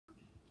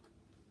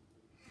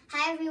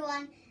Hi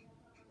everyone,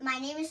 my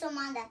name is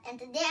Amanda and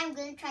today I'm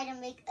going to try to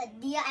make a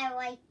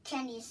DIY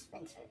candy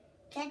dispenser.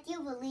 Can't you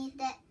believe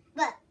that?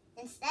 But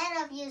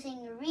instead of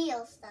using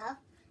real stuff,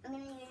 I'm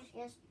going to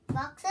use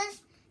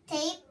boxes,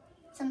 tape,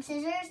 some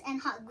scissors,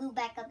 and hot glue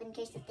backup in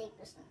case the tape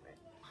doesn't work.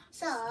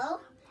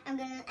 So I'm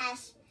going to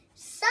ask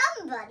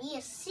somebody,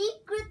 a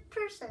secret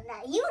person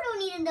that you don't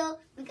need to know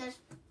because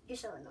you're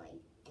so annoying.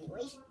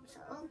 Anyways,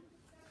 so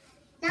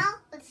now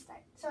let's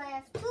start. So I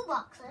have two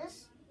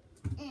boxes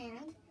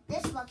and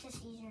this box is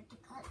easier to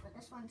cut, but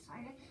this one's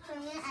harder. So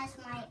I'm going to ask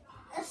my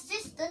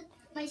assistant,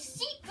 my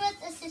secret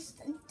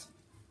assistant,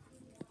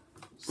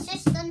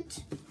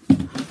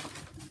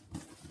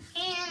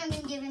 and I'm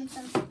going to give him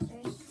some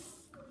scissors.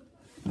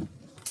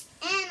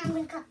 And I'm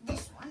going to cut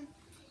this one.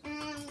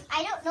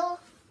 I don't know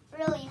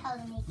really how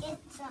to make it,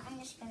 so I'm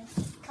just going to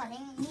keep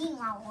cutting.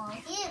 Meanwhile, while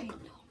he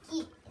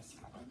is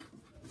cutting.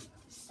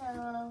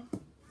 So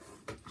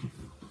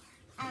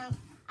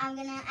I'm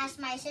going to ask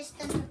my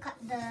assistant to cut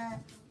the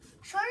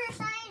shorter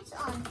sides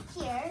on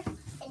here,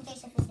 in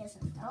case if he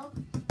doesn't know.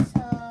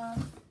 So,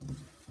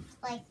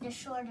 like the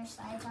shorter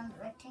sides on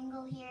the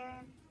rectangle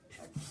here,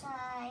 shorter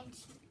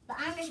sides. But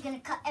I'm just gonna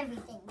cut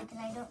everything because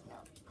I don't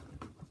know.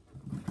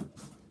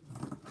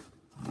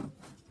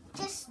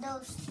 Just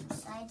those two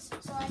sides.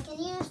 So I can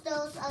use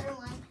those other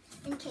ones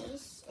in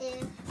case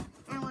if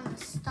I want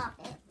to stop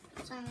it.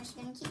 So I'm just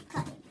gonna keep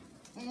cutting.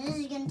 And this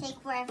is gonna take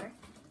forever.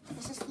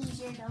 This is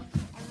easier though.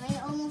 Am I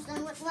almost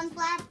done with one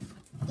flap?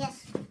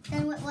 Yes,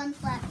 done with one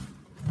flap.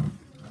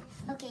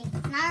 Okay,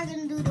 now we're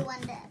going to do the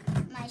one that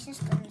my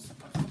sister is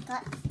supposed to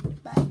cut,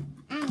 but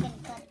I'm going to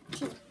cut it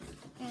too.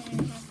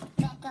 And have a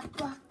backup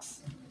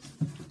box.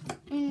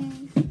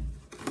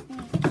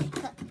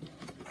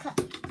 Cut.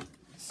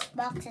 This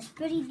box is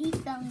pretty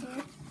deep down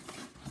there,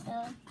 so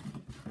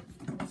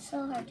it's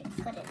so hard to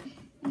cut it.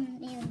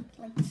 Even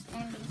like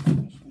standing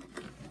position.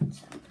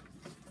 So.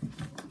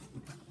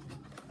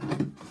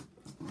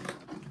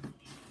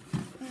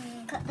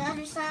 Cut the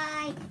other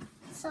side.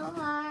 So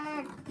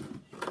hard.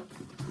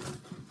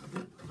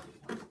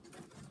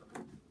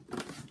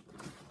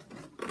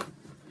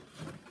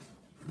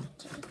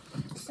 Okay,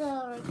 so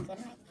we're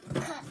gonna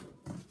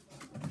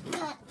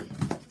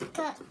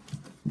cut.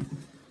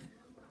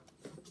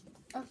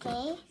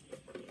 Okay,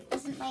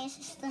 isn't my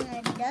assistant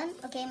already done?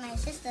 Okay, my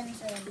assistant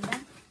is already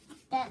done.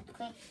 That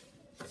quick.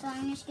 So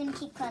I'm just gonna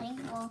keep cutting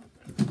while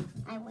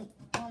I wait.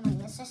 While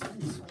my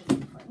assistant is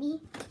waiting for me.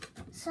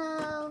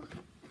 So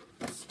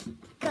let's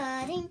keep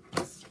cutting.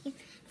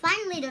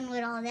 Finally done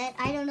with all that.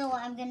 I don't know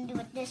what I'm going to do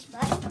with this,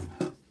 but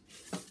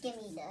give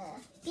me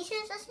the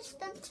pieces,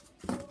 assistant.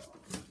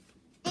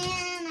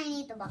 And I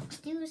need the box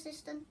too,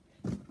 assistant.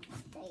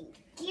 Thank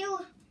you.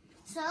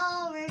 So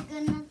we're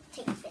going to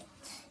tape it.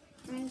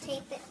 We're going to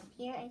tape it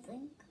here, I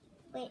think.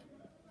 Wait.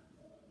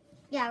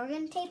 Yeah, we're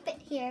going to tape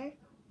it here,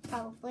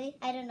 probably.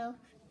 I don't know.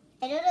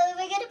 I don't know if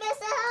we're going to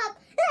mess up.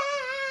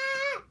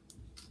 Ah!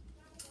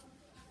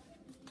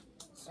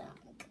 So I'm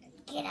going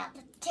to get out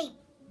the tape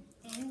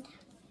and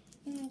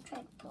try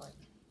to pull it.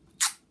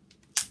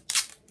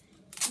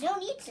 You don't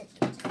need scissors.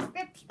 It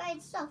rips by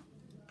itself.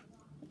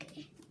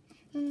 Okay.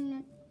 I'm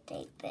gonna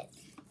tape it.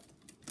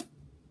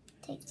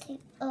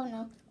 Tape. Oh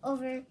no.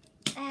 Over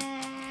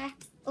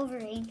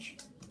range.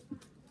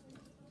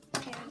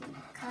 Okay, I'm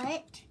gonna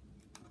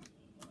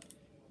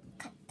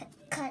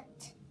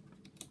cut.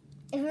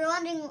 If you're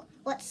wondering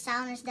what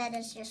sound is that,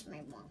 it's just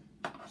my mom.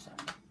 So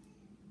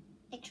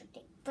extra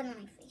tape. Put it on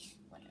my face.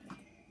 Whatever.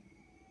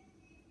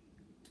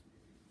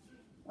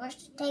 Where's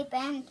the tape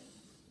end?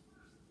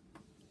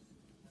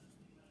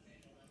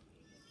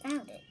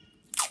 Found it.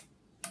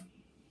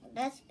 Well,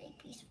 that's a big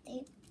piece of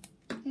tape.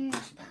 I'm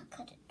just gonna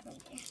cut it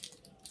right there.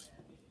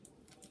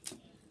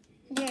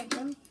 There we go.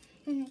 I'm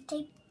gonna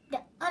tape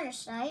the other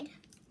side.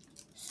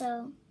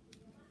 So,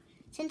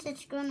 since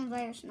it's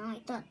coronavirus now,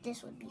 I thought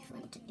this would be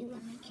fun to do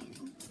on my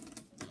channel.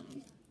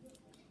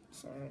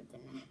 So we're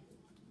gonna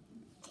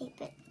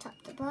tape it top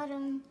to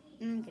bottom.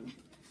 And I'm gonna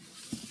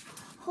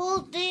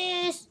hold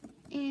this.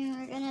 And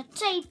we're gonna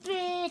tape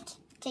it.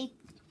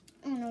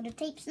 Oh no, the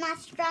tape's not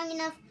strong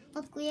enough.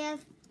 Look, we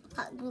have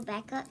hot glue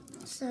backup.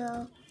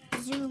 So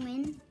zoom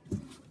in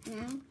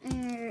now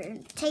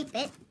and tape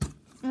it.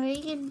 Or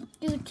you can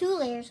do 2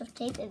 layers of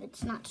tape if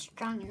it's not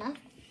strong enough.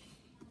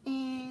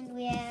 And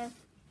we have,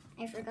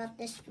 I forgot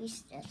this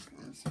piece just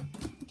now.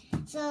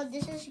 So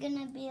this is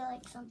gonna be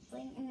like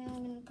something, and then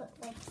I'm gonna put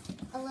like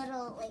a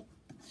little like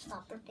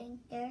stopper thing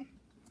there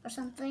or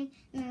something,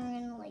 and then we're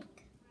gonna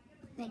like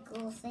make a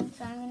little thing.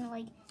 So I'm gonna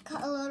like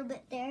cut a little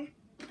bit there.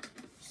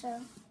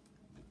 So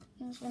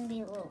it's gonna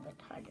be a little bit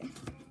harder.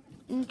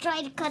 And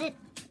try to cut it.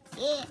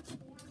 Yeah.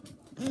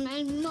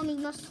 My mommy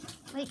muscles,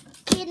 my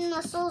kid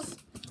muscles.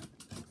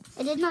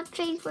 I did not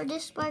train for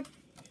this part.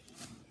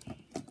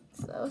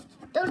 So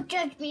don't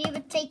judge me if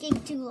it's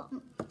taking too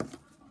long.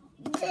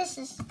 This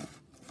is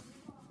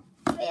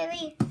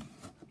very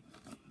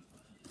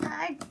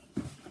hard.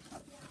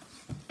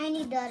 I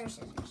need the other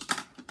scissors.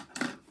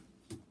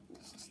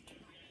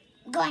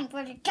 Going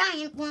for the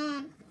giant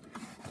one.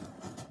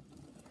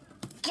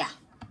 Yeah.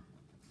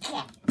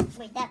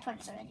 Wait, that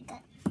part's already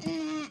cut.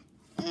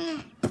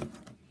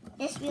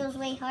 This feels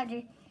way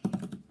harder.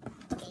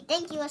 Okay,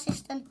 thank you,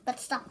 assistant, but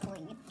stop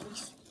pulling it,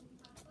 please.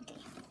 Okay,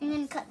 I'm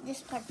gonna cut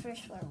this part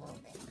first for a little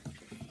bit,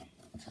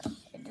 so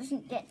it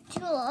doesn't get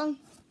too long.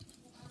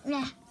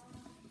 Nah,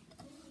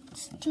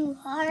 it's too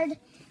hard.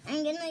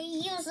 I'm gonna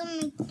use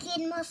some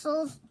kid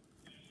muscles.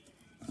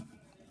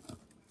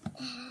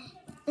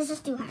 This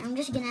is too hard. I'm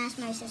just gonna ask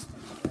my assistant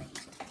to do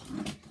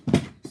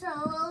it.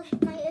 So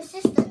my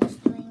assistant is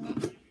doing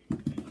it,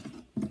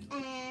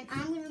 and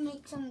I'm gonna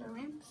make some of the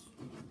rims.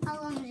 How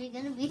long is it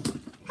gonna be?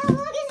 How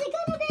long is it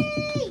gonna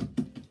be?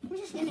 I'm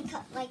just gonna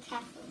cut like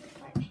half of the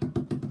part.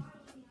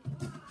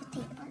 The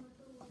tape part.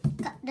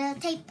 Cut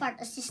the tape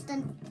part,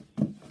 assistant.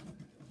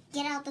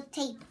 Get out the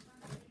tape.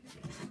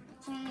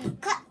 So I'm gonna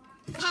cut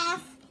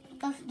half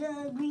of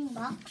the green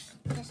box.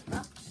 This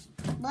box.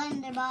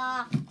 Blender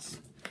box.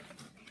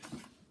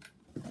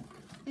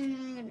 And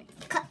I'm gonna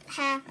cut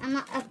half. I'm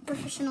not a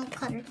professional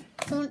cutter.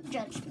 Don't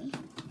judge me.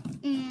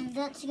 And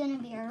that's gonna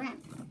be a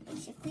ramp,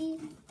 basically.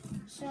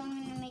 So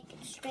I'm gonna make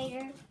it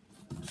straighter,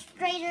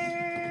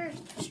 straighter,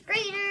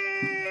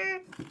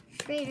 straighter,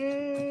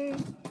 straighter.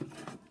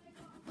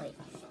 Wait,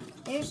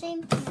 they're the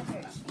same? No,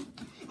 they're the same.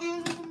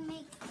 And I'm gonna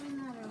make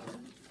another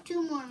one.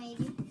 2 more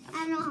maybe. I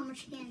don't know how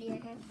much candy I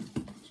have.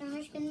 So I'm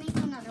just gonna make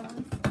another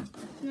one.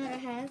 Another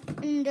half.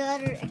 And the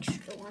other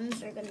extra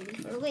ones are gonna be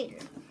for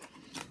later.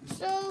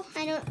 So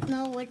I don't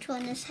know which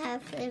one is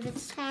half, if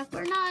it's half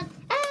or not.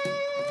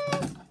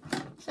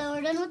 So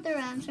we're done with the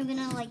round. So I'm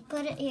gonna like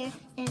put it here,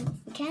 and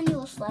the candy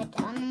will slide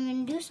down. I'm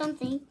gonna do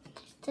something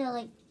to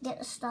like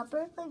get a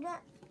stopper like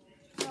that.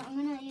 So I'm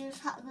gonna use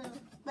hot glue,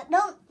 but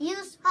don't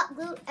use hot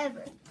glue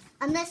ever,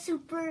 unless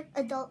super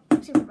adult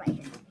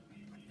supervisor.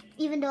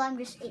 Even though I'm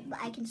just 8, but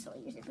I can still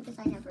use it because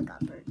I never got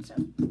burned. So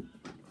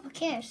who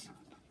cares?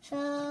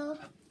 So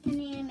I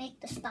need to make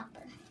the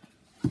stopper.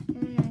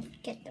 I'm gonna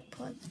get the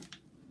plug.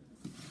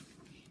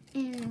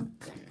 And I'm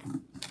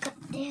gonna cut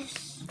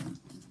this.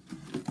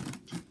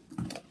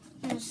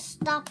 And a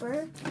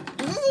stopper.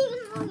 Is this even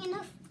long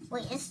enough?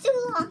 Wait, it's too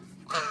long.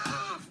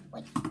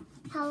 Wait,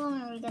 how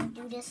long are we gonna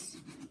do this?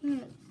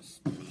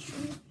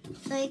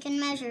 So you can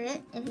measure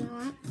it if you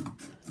want.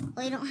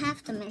 Well, you don't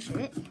have to measure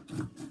it.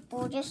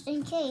 Well, just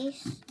in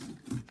case.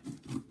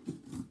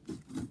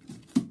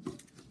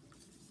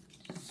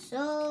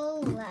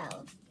 So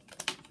loud.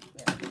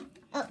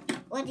 Oh,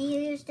 what do you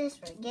use this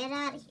for? Get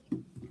out of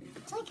here.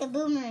 It's like a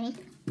boomerang,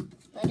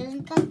 but it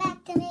doesn't come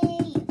back to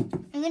me.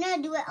 I'm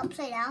gonna do it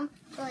upside down,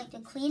 so like the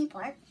clean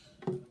part,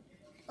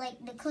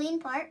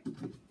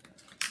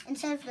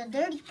 instead of the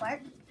dirty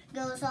part,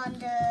 goes on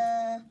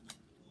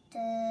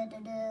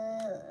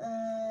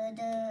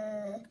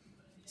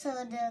so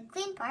the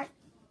clean part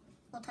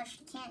will touch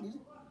the candy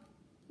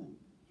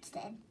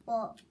instead.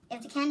 Well,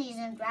 if the candy is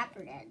in the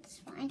wrapper, that's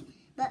fine.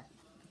 But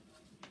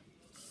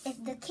if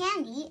the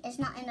candy is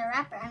not in the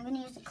wrapper, I'm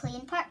gonna use the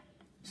clean part.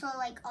 So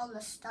like all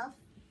the stuff,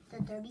 the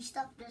dirty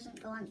stuff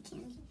doesn't go on the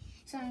candy.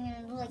 So I'm going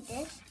to do like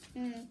this.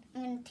 And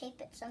I'm going to tape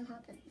it somehow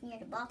near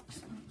the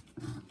box.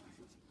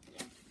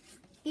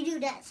 You do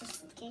that,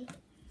 sister, okay?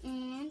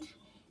 And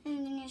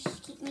I'm going to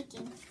just keep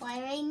making. Oh, I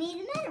already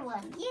made another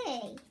one.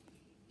 Yay!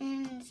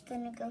 And it's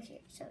going to go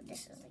here. So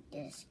this is like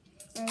this.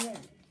 And we're going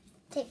to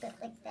tape it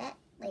like that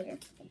later,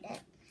 like that.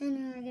 And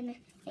then we're going to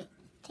like,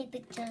 tape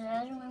it to the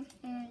other one.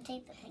 And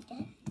tape it like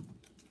that.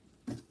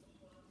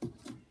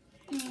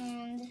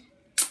 And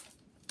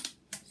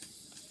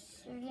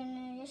we're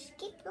gonna just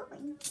keep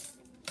going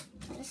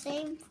to the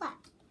same flat.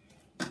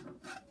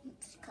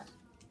 Let's cut.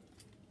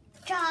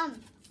 Chom,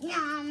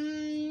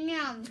 yum,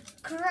 yum,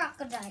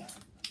 crocodile,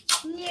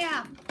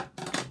 yum.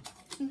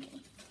 Okay,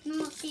 now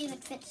let's see if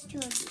it fits 2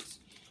 of these.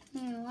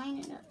 I'm gonna line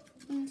it up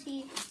and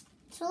see.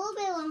 It's a little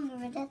bit longer,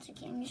 but that's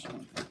okay. I'm just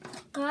gonna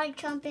guard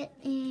chomp it,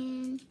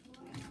 and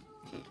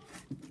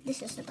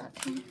this is about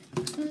time.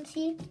 Let's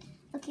see.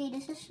 Okay,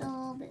 this is a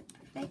little bit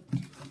perfect.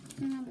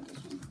 And how about this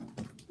one?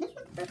 This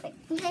one's perfect.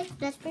 Okay,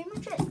 that's pretty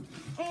much it.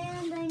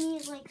 And I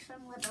need like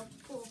some little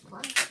pull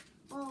plug.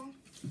 Well,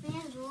 we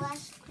have the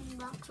last clean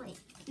box. Wait,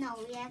 no,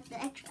 we have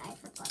the extra. I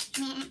forgot.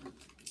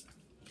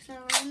 So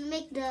we're gonna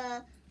make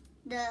the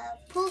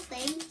pull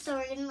thing. So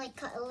we're gonna like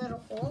cut a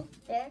little hole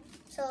there,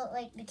 so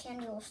like the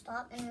candy will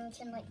stop, and then we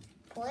can like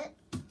pull it.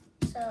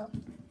 So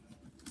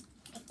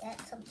like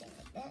that, something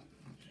like that.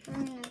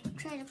 I'm gonna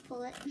try to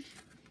pull it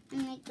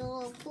and make the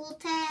little pull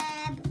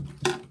tab.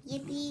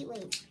 Yippee!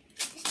 Wait.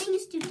 This thing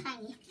is too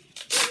tiny.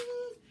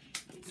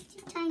 It's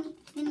too tiny.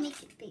 I'm gonna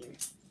make it bigger.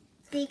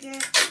 Bigger,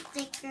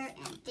 thicker,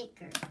 and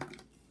thicker.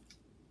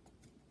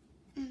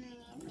 And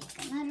I need to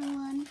make another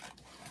one.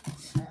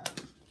 So,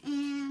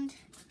 and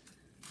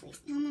wait,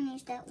 how many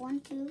is that? 1,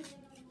 2.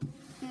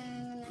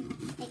 And I'm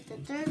gonna make the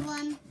 3rd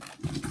one.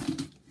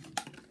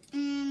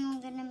 And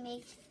I'm gonna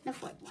make the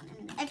 4th one.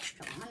 And the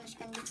extra one is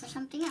gonna be for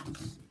something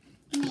else.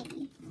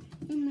 Maybe.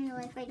 In my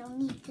life, I don't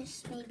need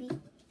this, maybe.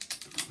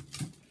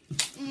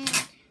 And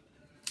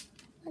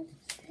what is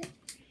that?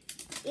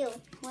 Ew,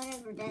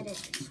 whatever that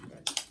is.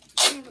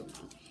 Never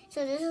mind.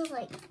 So this is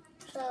like,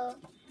 so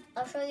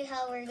I'll show you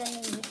how we're gonna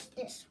use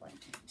this one.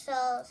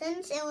 So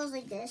since it was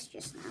like this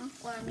just now,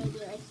 or maybe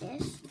like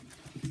this,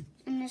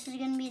 and this is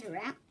gonna be the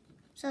ramp.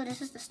 So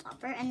this is the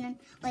stopper, and then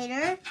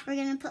later we're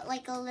gonna put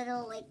like a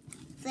little like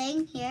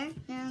thing here,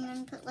 and I'm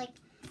gonna put like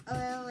a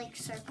little like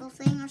circle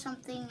thing or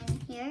something in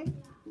here,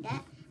 like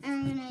that, and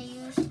I'm gonna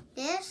use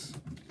this,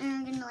 and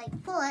I'm gonna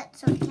like pull it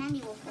so the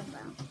candy will fall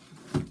down,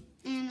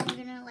 and I'm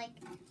gonna like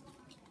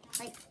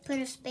put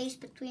a space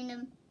between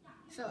them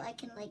so I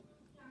can like,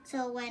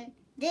 so when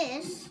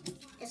this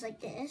is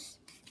like this,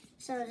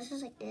 so this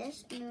is like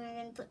this, and then we're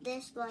gonna put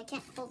this, well I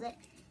can't hold it,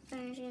 so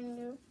I'm just gonna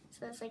do,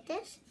 so it's like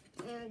this,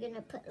 and we're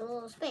gonna put a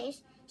little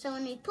space, so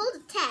when we pull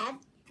the tab,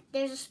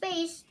 there's a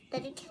space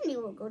that the candy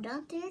will go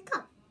down to your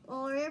cup,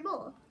 or your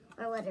bowl,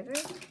 or whatever.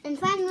 And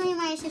finally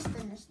my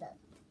assistant is done.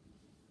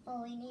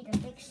 Oh, we need to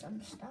fix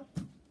some stuff.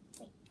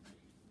 Wait.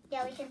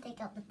 Yeah, we can take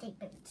out the tape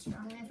if it's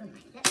strong, never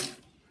mind that.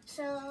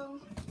 So,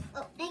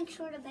 oh, thanks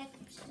for the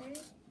backup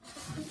scissors.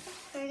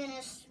 We're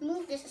gonna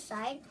move this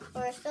aside,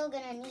 or we're still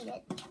gonna need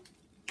it.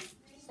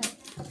 So,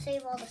 I'll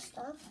save all the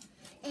stuff.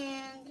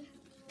 And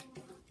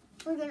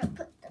we're gonna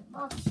put the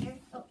box here.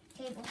 Oh,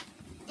 table.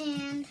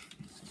 And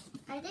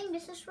I think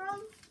this is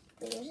wrong.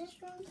 Wait, is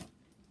this wrong?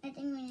 I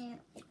think we need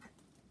to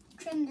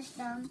trim this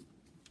down.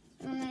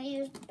 I'm gonna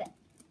use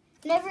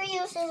never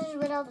use scissors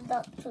without the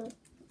dog food.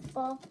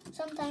 Well,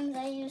 sometimes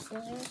I use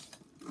scissors,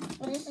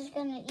 but this is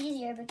gonna be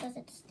easier because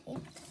it's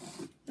taped,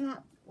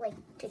 not like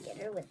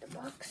together with the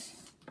box.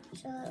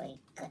 So I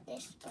cut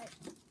this part.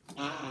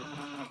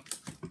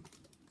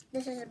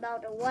 This is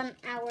about a 1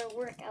 hour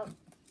workout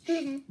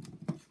that you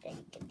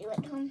can do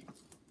at home.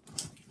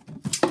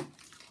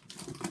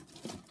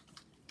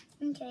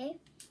 Okay,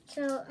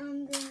 so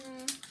I'm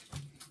gonna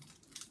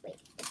wait.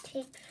 The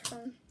tape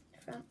from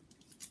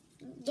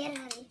get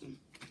out of here.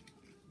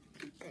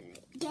 I'm gonna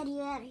get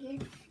you out of here,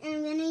 and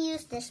I'm gonna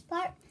use this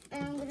part,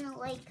 and I'm gonna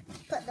like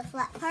put the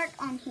flat part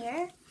on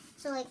here.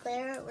 So like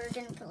later we're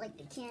gonna put like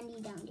the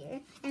candy down here,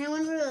 and then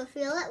when we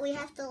refill it, we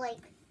have to like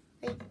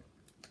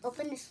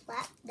open this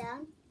flap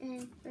down,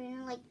 and we're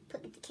gonna like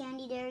put the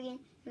candy there again,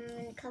 and I'm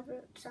gonna cover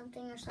it with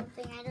something or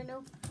something. I don't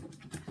know.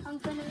 I'm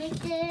gonna make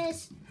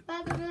this.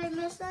 Why did I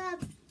mess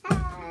up?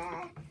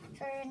 Ah.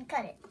 So we're gonna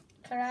cut it.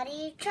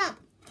 Karate chop.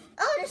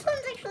 Oh, this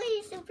one's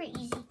actually super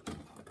easy.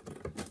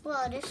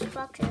 Well, this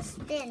box is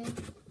thin.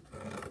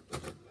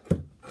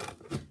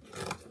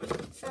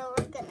 So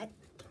we're gonna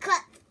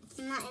cut.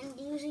 I'm not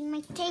using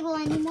my table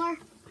anymore.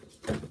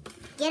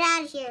 Get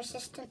out of here,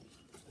 assistant.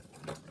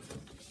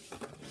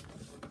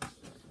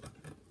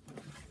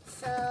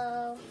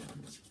 So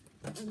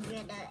I'm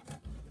gonna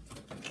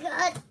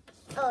cut.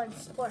 Oh,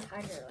 it's more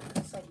harder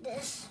when it's like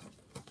this.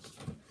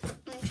 I'm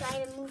gonna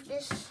try to move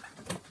this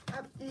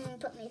up and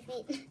put my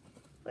feet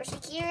for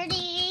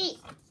security.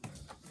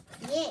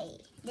 Yay,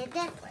 did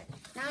that part.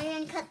 Now you're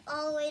gonna cut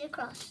all the way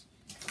across.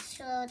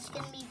 So it's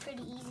gonna be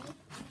pretty easy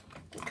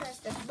because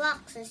the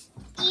box is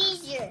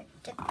easier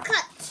to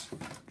cut.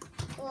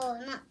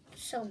 Well, not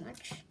so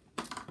much.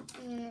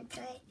 I'm gonna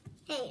try.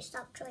 Hey,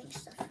 stop throwing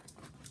stuff.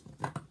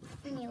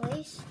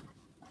 Anyways,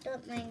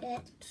 don't mind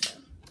that. So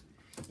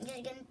I'm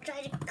just gonna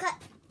try to cut.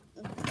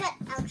 Cut.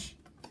 Ouch.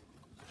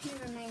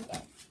 Never mind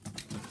that.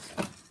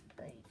 So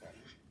we're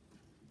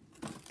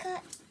gonna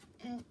cut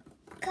and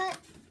cut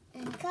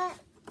and cut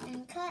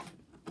and cut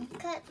and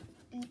cut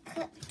and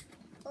cut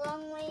a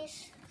long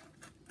ways.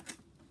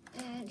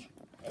 And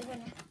we're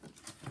gonna.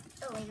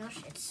 Oh my gosh,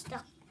 it's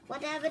stuck.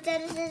 What happened to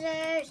the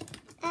scissors?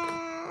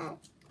 Ah.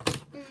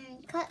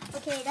 And cut.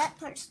 Okay, that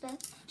part's done.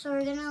 So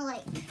we're gonna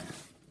like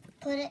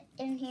put it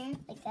in here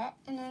like that,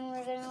 and then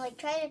we're gonna like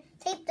try to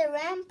tape the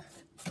ramp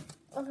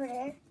over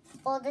there.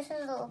 Well, this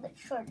is a little bit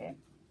shorter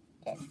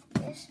than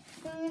this.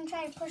 And we're gonna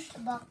try to push the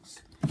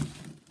box.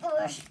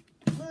 Push,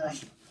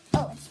 push.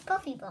 Oh, it's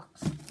puffy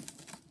box.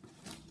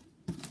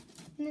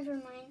 Never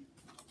mind.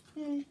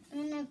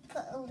 I'm gonna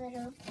put a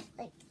little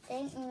like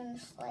thing. I'm gonna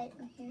slide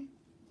in here.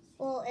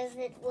 Well, if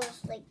it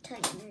was like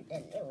tighter,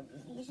 then it would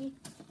be easy,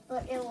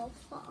 but it will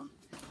fall.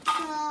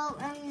 So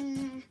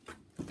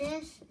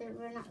this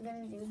we're not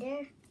gonna do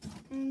there.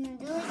 I'm gonna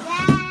do it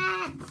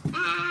that.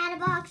 Ah, the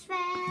box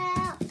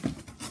fell.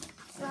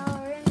 So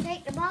we're gonna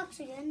take the box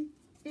again,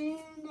 and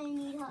I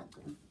need hot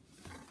glue.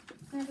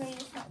 Whenever I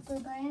use hot glue,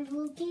 but I have a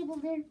little cable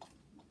there.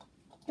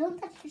 Don't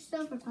touch your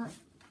silver part.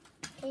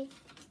 Okay,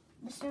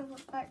 the silver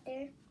part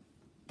there.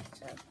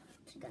 So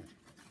it's gonna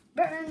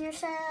burn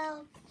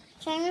yourself.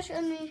 So I'm just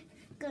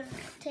gonna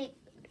take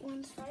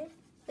one side.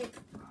 Wait,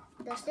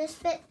 does this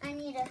fit? I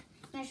need to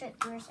measure it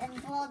first. And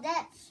while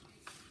that's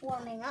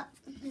warming up,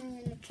 I'm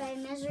gonna try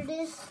and measure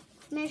this.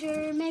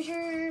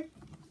 Measure.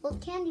 Will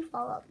candy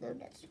fall out though?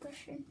 That's the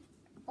question.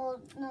 Oh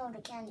no,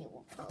 the candy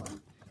won't fall out.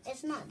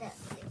 It's not that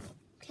big.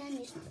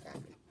 Candy's not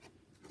that big.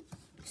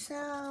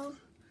 So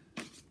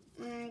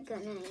we're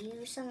gonna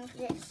use some of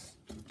this,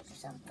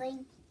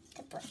 something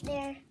to put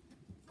there.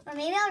 Or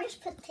maybe I'll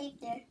just put tape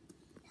there.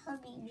 That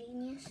would be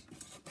genius.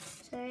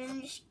 So we're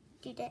gonna just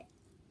do that.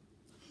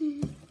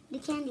 The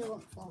candy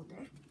won't fall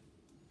there.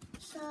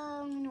 So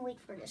I'm gonna wait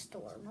for this to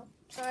warm up.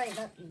 Sorry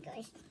about you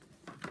guys.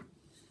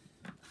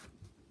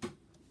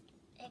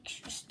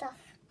 Extra stuff.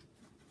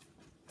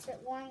 Is it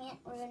warm yet?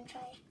 We're gonna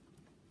try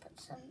put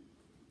some.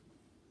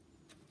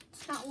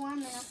 It's not warm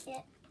enough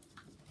yet.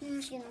 I'm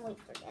just gonna wait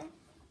for that.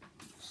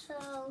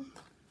 So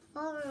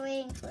while we're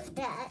waiting for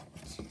that,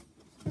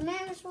 we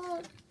might as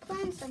well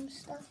plant some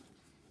stuff.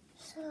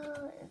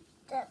 So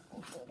that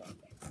will go there.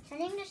 I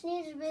think this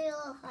needs to be a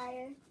little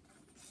higher.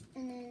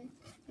 And then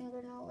I'm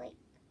gonna like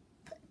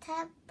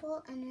tap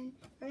pull, and then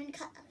we're gonna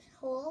cut a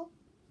hole,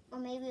 or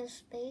maybe a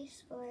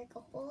space, or like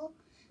a hole,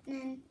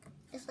 and then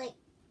it's like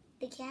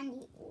the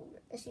candy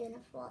is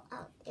gonna fall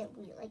out. It'll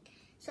be like,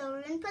 so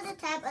we're gonna put a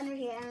tab under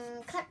here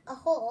and cut a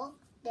hole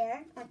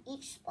there on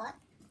each spot,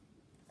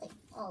 like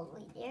all the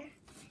way there,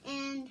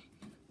 and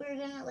we're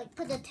gonna like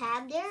put the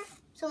tab there.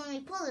 So when we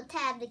pull the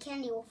tab, the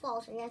candy will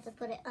fall. So you have to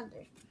put it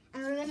under,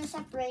 and we're gonna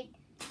separate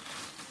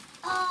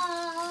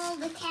all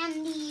the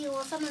candy,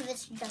 or some of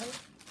it's jelly.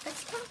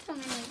 Let's count how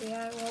many there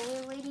are while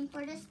we're waiting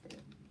for this.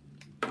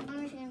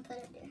 I'm just gonna put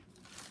it there.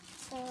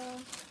 So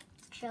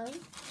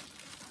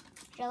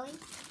jelly,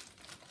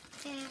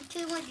 and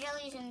 2 more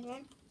jellies in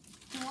there.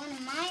 And one of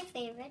my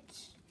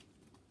favorites,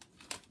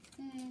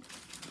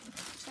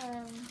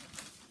 some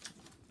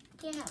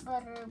peanut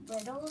butter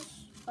brittles,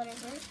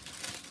 whatever,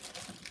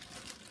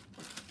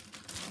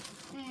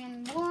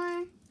 and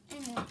more.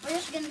 And we're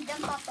just gonna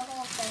dump off the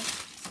whole thing.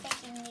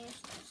 It's making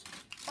useless.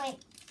 Wait.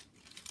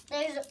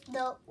 There's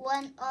the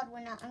one odd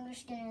one out. I'm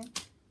just gonna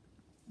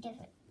give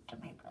it to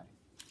my brother,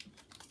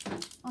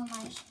 or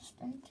my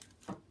assistant,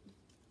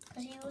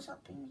 because he was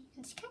helping me.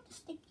 It's kind of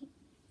sticky.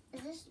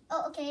 Is this?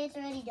 Oh, okay, it's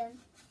already done.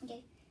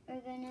 Okay,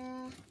 we're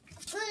gonna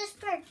glue this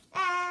part.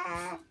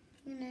 Ah!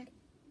 I'm gonna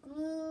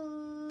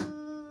glue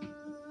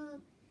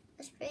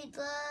a straight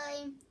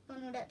line. Oh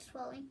no, that's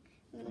swelling.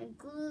 I'm gonna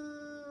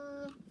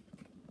glue.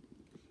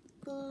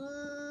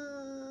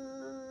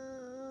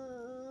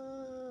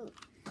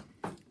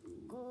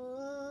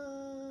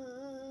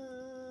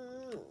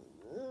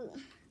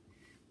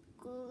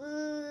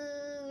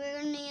 We're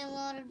gonna need a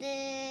lot of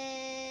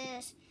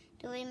this.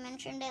 Do we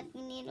mention that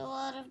we need a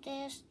lot of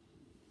this?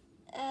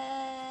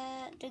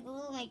 The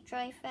glue might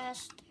dry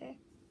faster.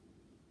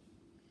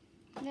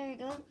 There we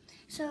go.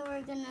 So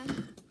we're gonna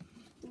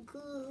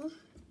glue.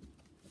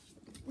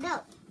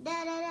 No,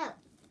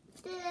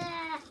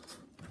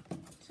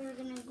 So we're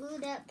gonna glue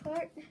that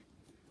part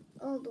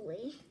all the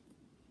way.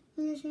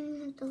 We're just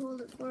gonna have to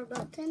hold it for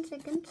about 10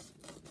 seconds,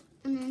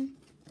 and then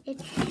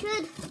it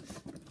should.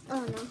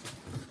 Oh no.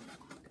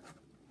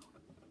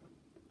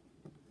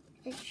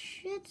 It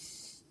should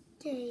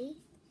stay,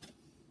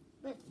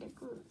 but the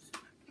glue's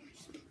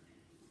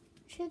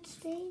should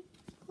stay.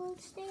 Will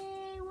it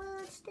stay? Will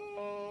it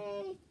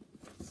stay?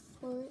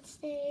 Will it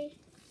stay?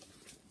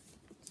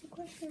 It's a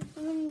question.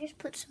 I'm gonna just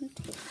put some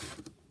tape.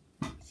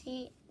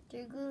 See,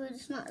 the glue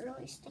is not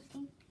really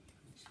sticking,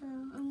 so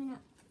I'm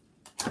gonna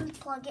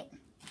unplug it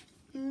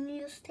and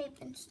use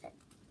tape instead.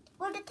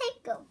 Where'd the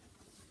tape go?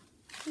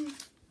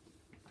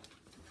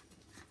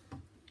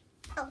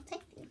 Oh,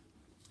 thank you,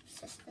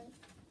 assistant.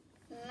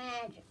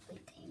 Magically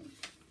came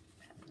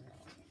from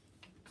there.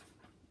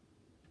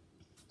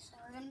 So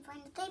we're gonna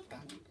find the tape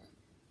end,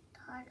 the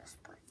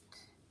hardest part.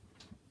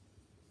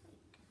 Wait.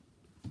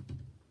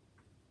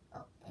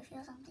 Oh, I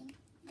feel something.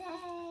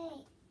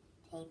 Yay!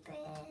 Tape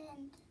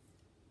end.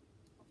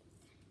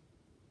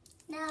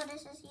 No,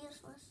 this is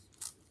useless.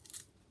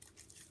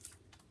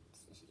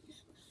 This is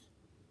useless.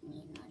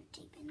 Need another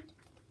tape end.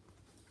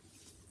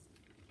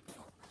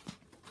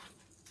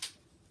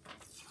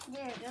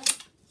 There we go.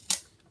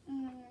 I'm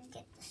gonna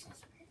get the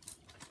scissors.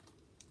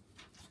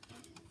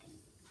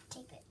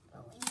 Tape it,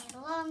 but we need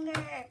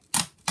longer.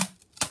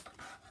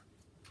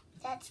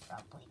 That's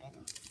probably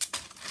better.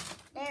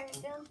 There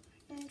we go.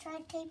 I'm gonna try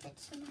to tape it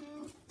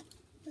somehow.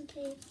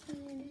 Okay, I'm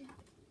gonna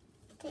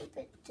tape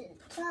it to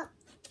the top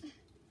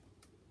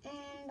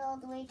and all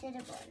the way to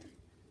the bottom.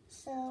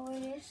 So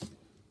we're just,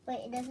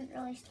 wait, it doesn't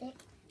really stick.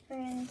 We're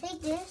gonna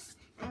take this,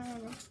 I'm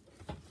gonna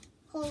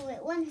hold it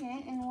with one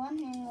hand, and one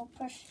hand will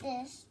push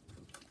this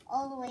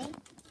all the way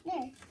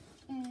there.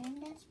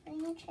 And that's pretty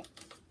much it.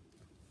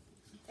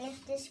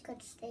 If this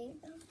could stay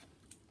though.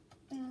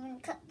 I'm going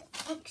to cut the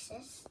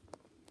excess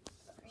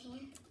over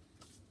here.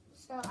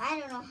 So I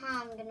don't know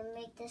how I'm going to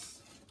make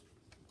this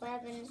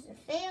weapon. Is it a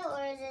fail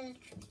or is it a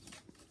truth?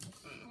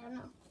 I don't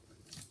know.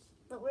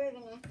 But we're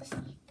going to have to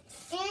see.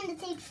 And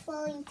the tape's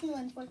falling too,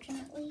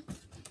 unfortunately.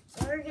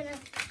 So we're going to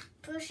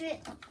push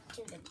it up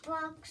to the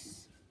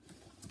box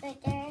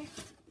right there.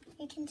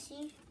 You can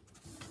see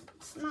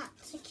it's not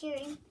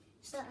securing.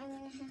 So I'm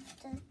going to have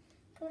to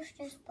push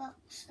this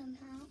box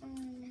somehow. I'm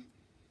going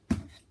to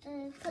have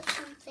to put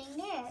something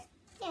there.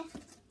 Yeah.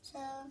 So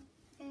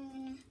I'm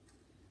going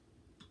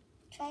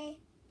to try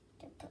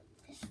to put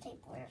this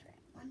tape wherever I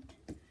want.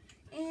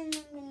 And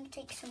I'm going to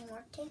take some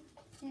more tape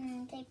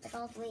and tape it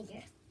all the way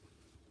there.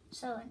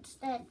 So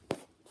instead,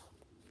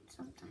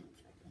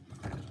 sometimes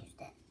we're going to use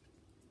that.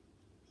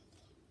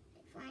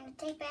 Find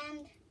the tape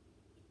end.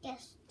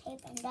 Yes,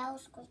 tape end. That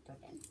was quicker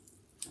then.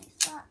 I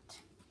thought.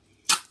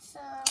 So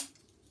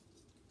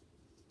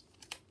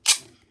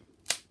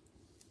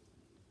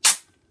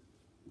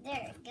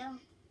there we go.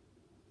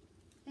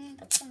 And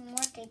put some more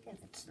tape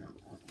if it's not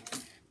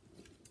working.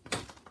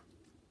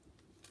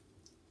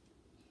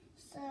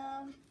 So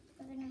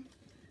we're gonna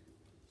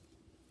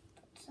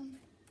put some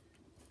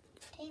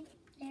tape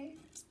there.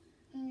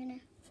 I'm gonna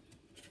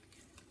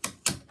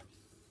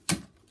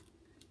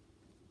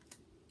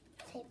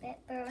tape it,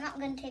 but we're not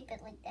gonna tape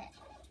it like that.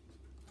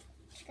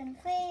 It's gonna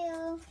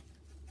fail.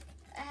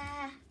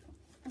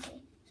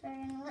 Okay, so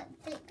we're gonna let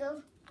the tape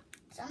go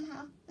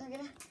somehow. We're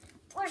gonna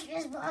wash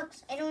this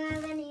box. I don't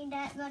have any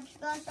that much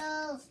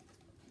muscles.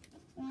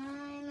 Why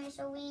am I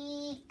so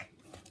weak?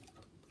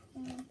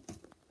 Wait,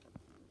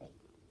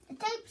 the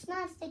tape's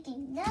not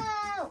sticking.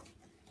 No!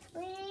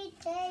 We need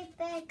tape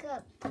back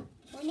up.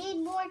 We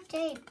need more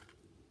tape.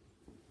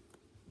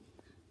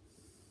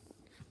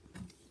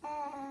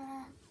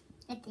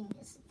 I think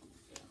this is gonna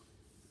fail.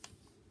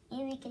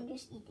 Maybe we can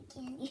just eat the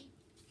candy.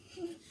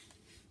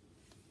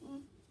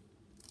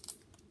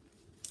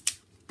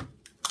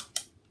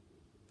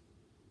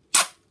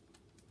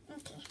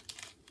 Okay,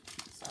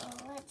 so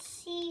let's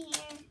see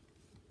here.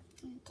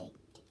 I'm gonna take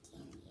the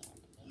candy out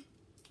of here.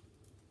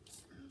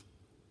 So,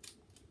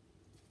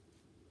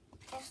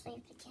 just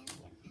leave the candy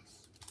a mess.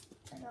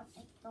 So don't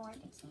ignore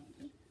the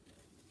candy.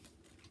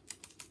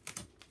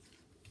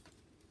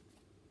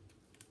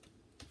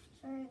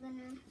 So we're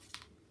gonna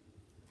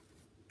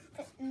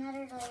put another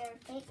layer of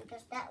tape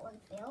because that one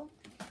failed.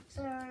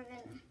 So we're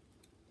gonna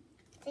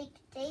take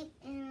the tape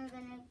and we're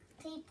gonna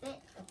tape it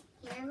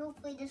here.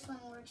 Hopefully this one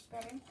works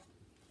better.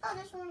 Oh,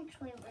 this one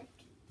actually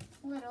worked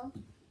a little.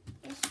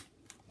 It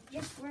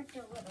just worked a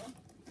little.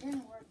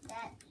 Didn't work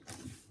that.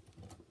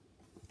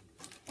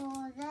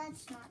 Oh,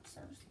 that's not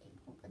so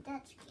stable, but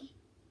that's okay.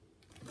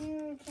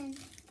 Here we can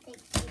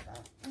take tape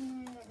out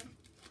and we're gonna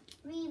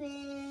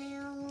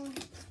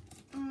rebuild.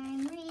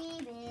 I'm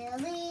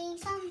rebuilding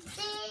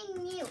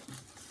something new.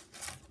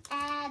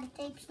 The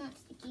tape's not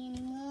sticky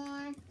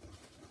anymore.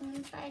 I'm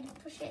gonna try to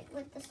push it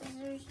with the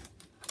scissors.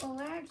 Oh,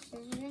 where are the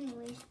scissors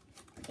anyways?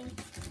 Okay,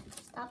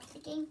 stop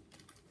sticking.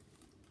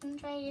 I'm gonna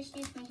try to just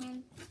use my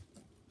hand.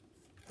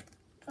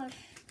 Push,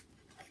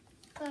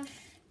 push,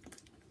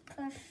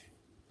 push.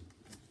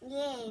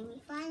 Yay, we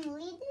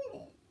finally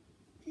did it.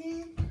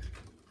 Then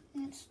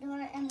let's do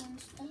our M1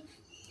 stuff.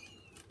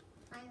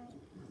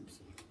 Finally,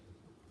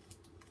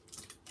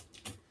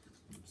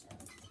 so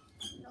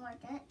ignore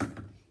that.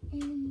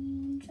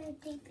 And try to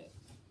tape it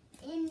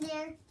in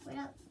there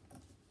without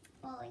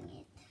falling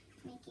it,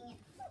 making it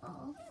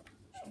fall.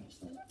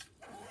 Should I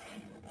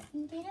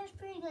say? Okay, that's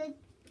pretty good.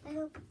 I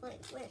hope.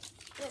 Wait, let's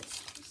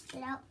test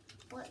it out.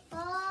 What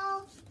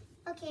falls?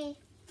 Okay,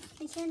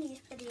 the candy is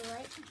pretty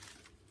light,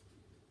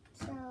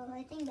 so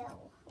I think that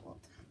will hold.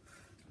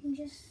 I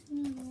just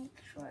need to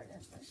make sure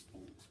that this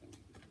thing's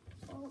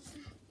gonna hold.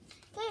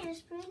 Okay,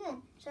 that's pretty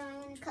good. So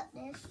I'm gonna cut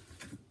this.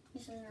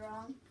 This is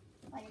wrong.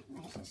 Why did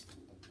my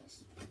assistant do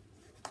this?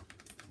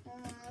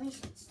 At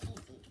least it's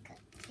easy to cut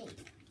tape.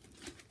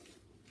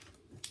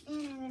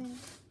 And I'm gonna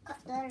cut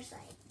the other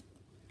side.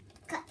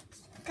 Cut,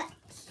 cut,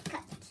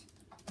 cut,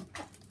 cut,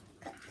 cut,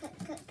 cut,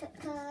 cut, cut,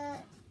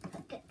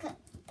 cut, cut, cut.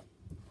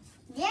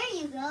 There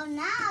you go.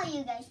 Now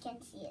you guys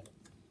can see it.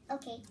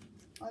 Okay.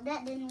 Well,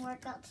 that didn't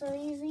work out so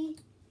easy.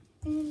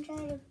 And try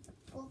to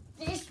put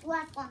this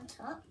flap on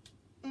top.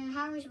 And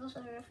how are we supposed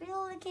to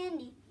refill the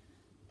candy?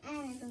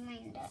 And never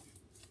mind that.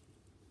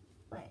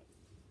 Wait.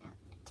 No,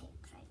 the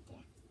tape's right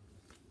there.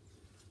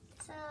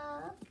 So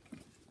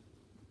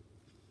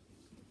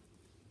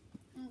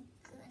I'm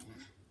gonna.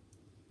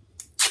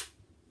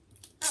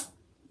 Oh,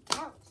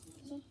 that was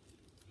easy.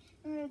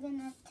 We're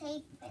gonna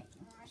tape it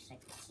more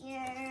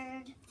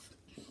secured.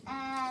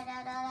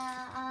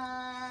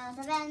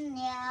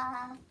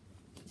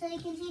 So you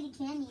can see the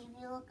candy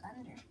if you look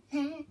under. So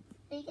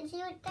you can see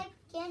what type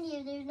of candy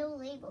if there's no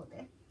label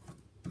there.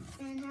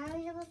 And how are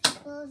we supposed to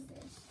close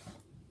this?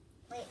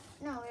 Wait,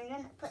 no, we're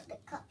gonna put the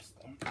cups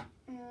there.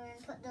 And we're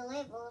gonna put the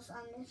labels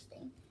on this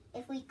thing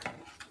if we could.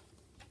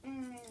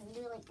 And we're gonna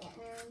do like that. And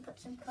we're gonna put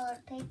some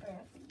colored paper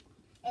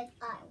if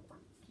I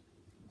want.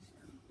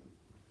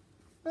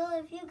 So,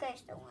 well, if you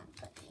guys don't want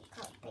to put any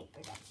colored paper,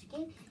 that's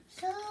okay.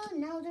 So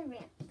now the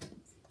ramp.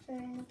 So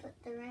we're gonna put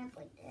the ramp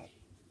like that.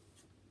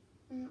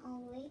 And all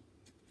the way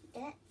like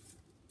that.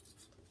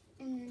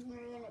 And then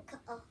we're gonna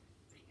cut a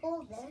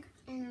hole there.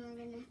 And then we're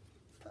gonna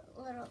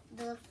put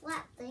the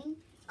flat thing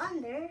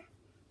under.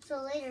 So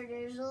later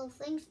there's little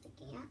things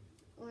sticking out.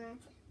 Where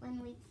when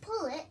we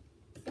pull it,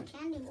 the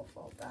candy will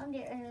fall down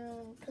there. And then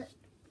we put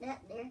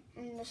that there.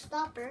 And the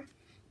stopper.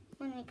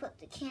 When we put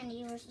the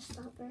candy, where's the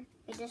stopper?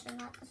 Wait, this is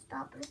not the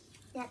stopper.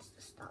 That's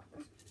the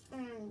stopper.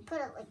 And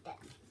put it like that.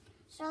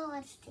 So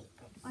let's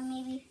tape it. Or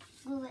maybe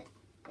glue it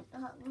with the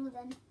hot glue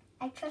gun.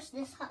 I trust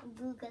this hot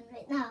glue gun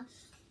right now.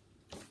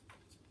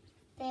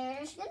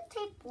 There's gonna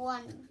tape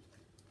one.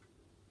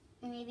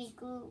 And maybe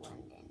glue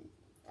one then.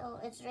 Oh,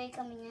 it's already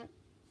coming up.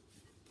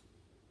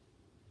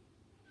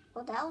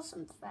 Oh, that was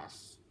some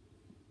fast.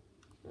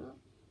 Ooh.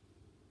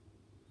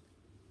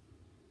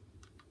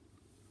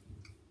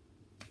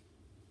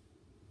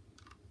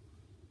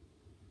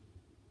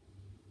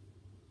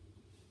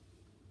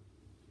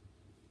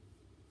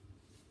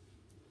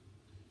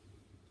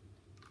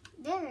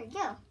 There we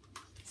go.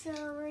 So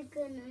we're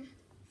gonna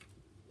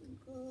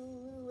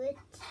glue it.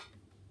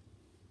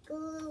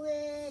 Glue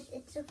it.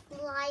 It's a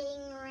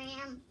flying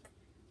ramp.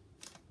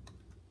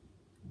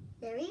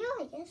 There we go,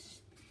 I guess.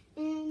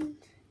 And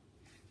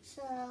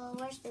so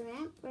where's the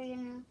ramp? We're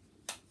gonna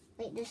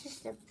wait. This is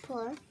the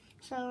pour.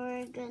 So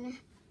we're gonna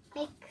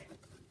make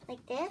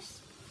like this,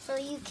 so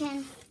you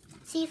can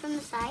see from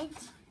the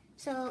sides.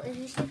 So if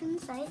you see from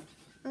the side,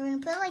 we're gonna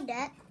put it like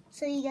that,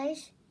 so you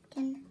guys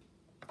can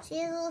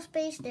see a little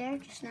space there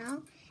just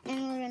now.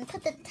 And we're gonna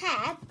put the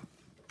tab,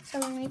 so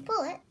when we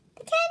pull it,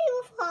 the candy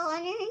will fall,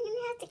 and you're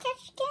gonna have to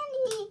catch the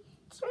candy.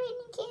 It's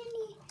raining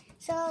candy.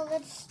 So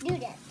let's do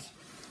that.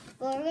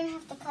 Well, we're gonna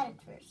have to cut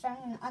it first. So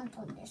I'm gonna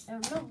unplug this.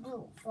 There's no glue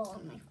will fall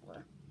on my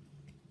floor.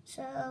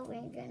 So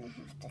we're gonna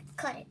have to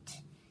cut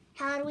it.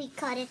 How do we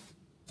cut it?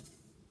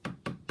 That's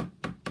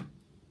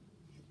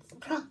the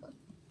problem.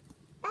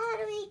 How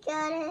do we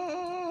cut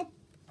it?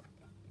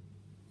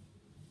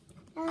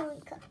 How do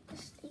we cut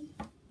this thing?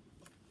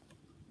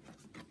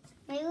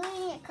 Maybe we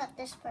need to cut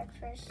this part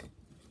first.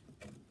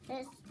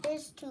 This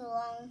is too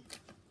long.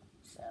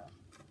 So,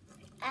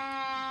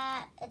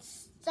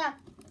 it's stuck.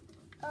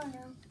 Oh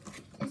no,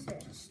 this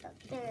is stuck.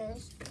 There it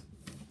is.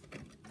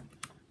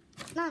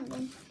 Not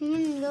good. I'm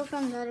gonna go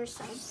from the other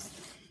side.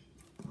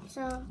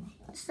 So,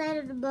 the side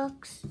of the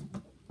box,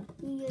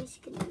 you guys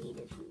can read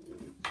it.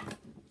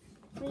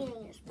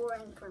 Reading is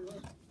boring for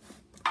me.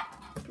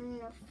 I'm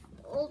gonna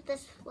fold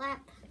this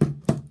flap.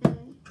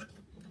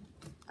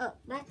 Oh,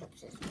 backup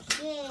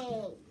scissors.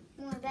 Yay!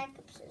 More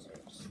backup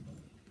scissors.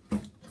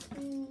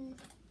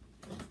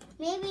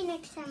 Maybe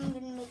next time I'm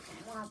gonna make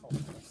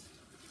marbles.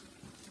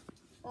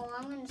 Well,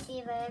 I'm gonna see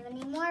if I have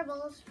any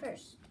marbles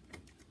first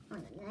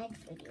on the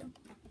next video.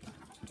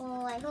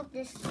 Well, I hope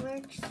this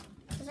works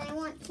because I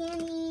want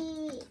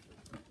candy.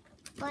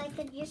 Well, I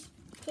could just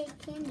take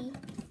candy.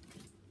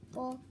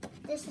 Well,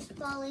 this is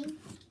falling.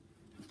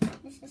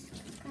 This is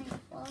kind of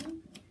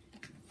falling.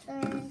 So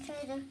I'm gonna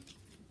try to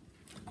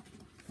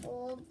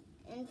fold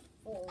and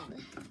fold.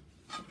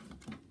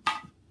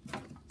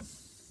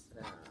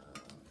 So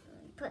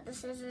put the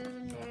scissors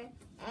in there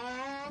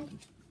and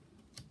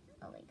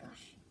oh my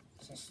gosh,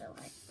 this is so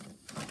hard.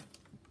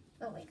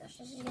 Oh my gosh,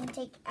 this is gonna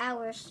take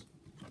hours.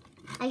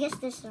 I guess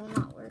this will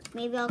not work.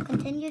 Maybe I'll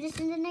continue this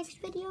in the next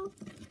video.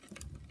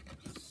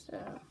 So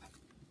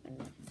I'm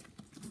gonna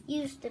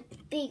use the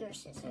bigger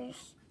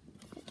scissors.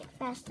 Make it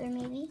faster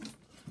maybe.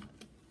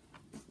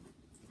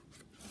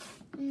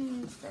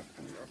 Start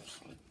from the other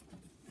side.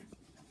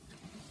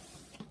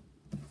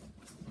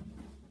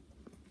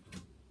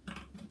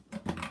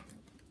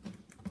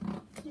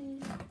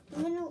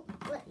 I'm gonna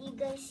let you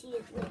guys see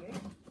it later.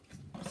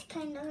 It's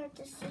kind of hard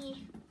to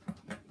see.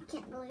 I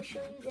can't really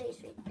show you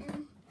guys right now.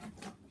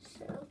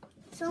 So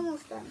it's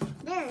almost done.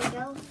 There we go. Oh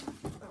my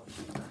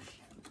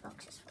gosh, the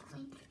box is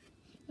falling.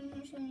 I'm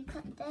just gonna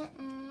cut that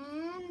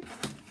and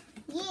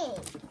yay!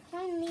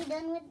 Finally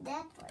done with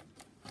that part.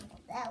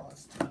 That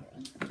was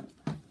tiring.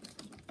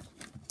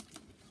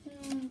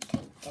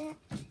 Take that.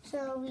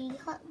 So we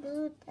hot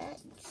glued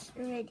that. It's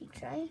already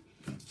dry.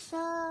 So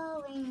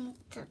we need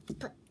to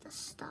put the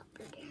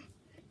stopper there.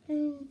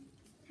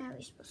 How are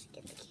we supposed to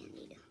get the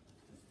candy down?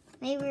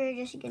 Maybe we're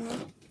just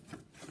gonna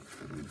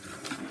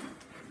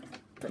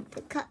put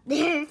the cup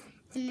there,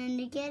 and then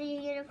the candy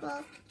is gonna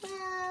fall.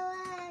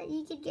 Wow,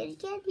 you could get a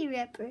candy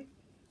wrapper.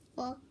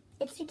 Well,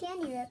 it's a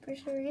candy wrapper,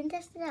 so we're gonna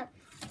test it out.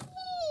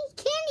 Yay!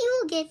 Candy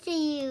will get to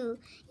you.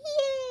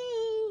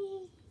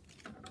 Yay!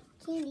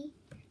 Candy.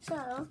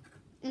 So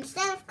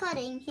instead of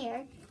cutting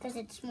here, because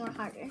it's more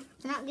harder,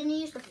 we're not gonna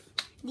use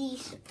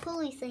these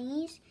pulley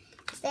thingies.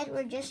 Instead,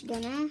 we're just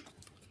gonna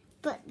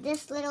put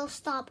this little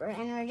stopper,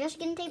 and we're just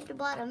gonna tape the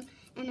bottom,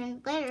 and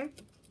then later,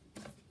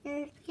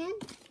 the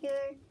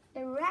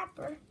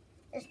wrapper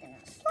is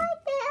gonna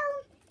slide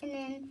down, and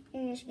then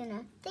you're just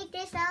gonna take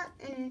this out,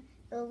 and then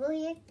it'll go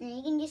here, and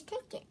you can just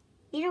take it.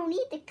 You don't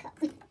need the cup.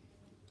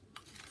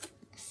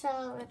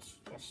 So let's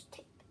just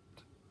take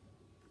it.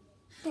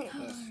 There it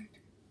is.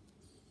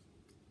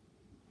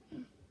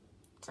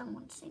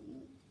 Someone's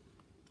singing.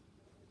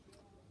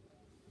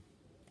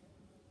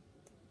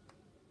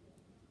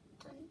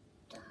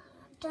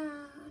 Dun,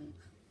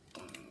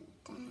 dun,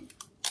 dun.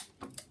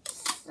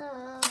 So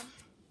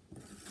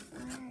we're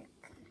gonna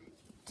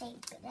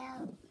tape it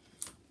out.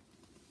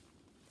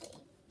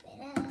 Tape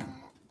it up.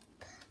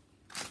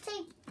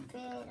 Tape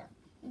it up.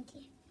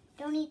 Okay.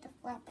 Don't need the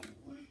flap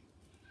anymore.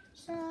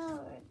 So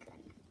we're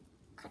gonna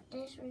cut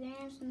this. We're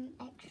gonna have some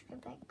extra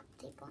backup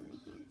tape on the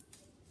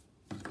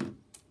hand.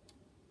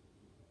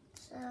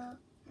 So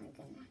we're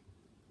gonna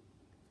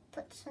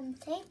put some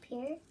tape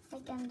here,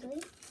 like I'm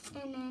doing,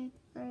 and then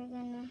we're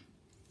gonna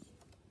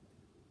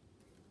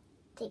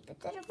tape it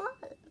to the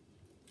bottom.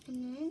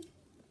 And then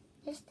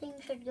this thing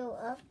should go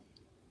up.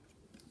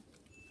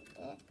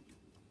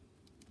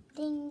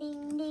 Ding,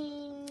 ding,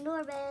 ding,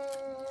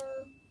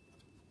 doorbell.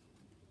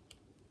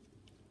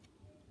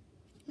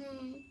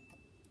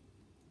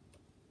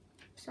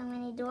 So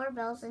many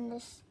doorbells in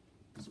this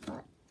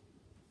spot.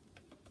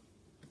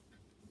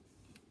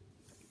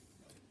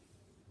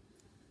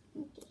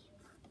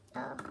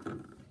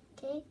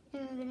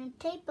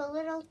 tape a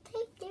little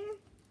tape there,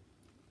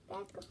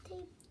 backup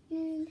tape,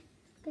 and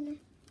I'm gonna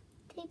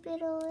tape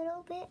it a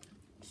little bit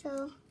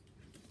so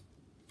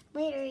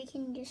later you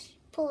can just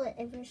pull it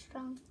if you're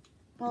strong.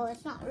 Well,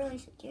 it's not really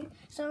secure,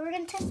 so we're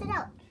gonna test it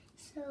out.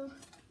 So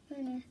we're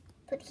gonna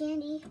put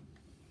candy,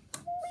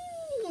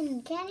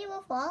 and candy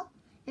will fall,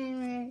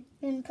 and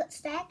we're gonna put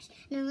stacks,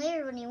 and then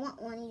later when you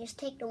want one, you just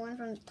take the one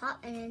from the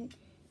top, and then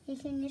you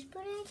can just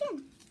put it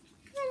again.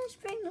 And that's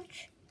pretty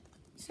much.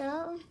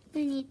 So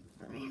we need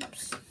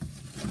ramps.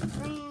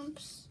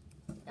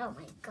 Oh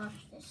my gosh,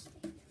 this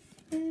thing.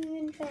 I'm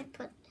gonna try to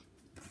put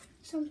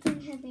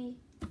something heavy.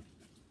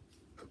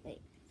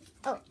 Wait.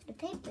 Oh, the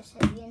tape is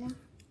heavy enough.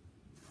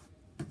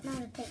 No,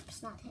 the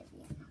tape's not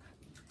heavy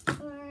enough.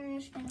 We're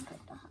just gonna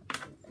put the hot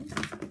glue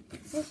in.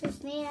 This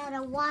is made out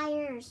of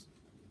wires.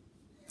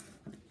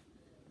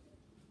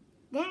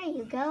 There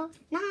you go.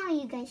 Now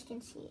you guys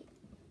can see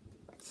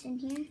what's in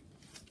here.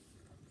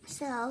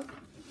 So,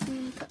 I'm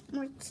gonna put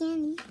more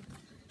candy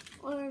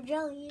or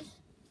jellies.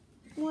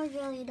 More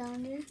jelly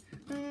down there.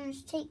 I'm gonna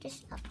just take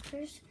this up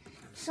first.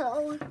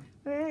 So,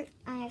 I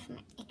have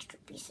my extra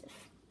piece of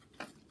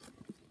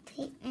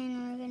tape,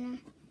 and we're gonna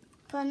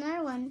put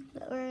another one,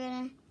 but we're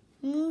gonna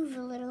move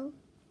a little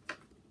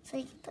so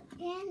you can put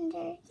your hand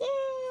there.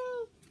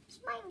 Yay!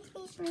 Smiley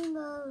face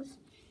rainbows.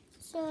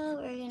 So,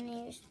 we're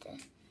gonna use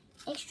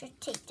the extra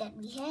tape that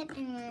we had,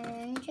 and we're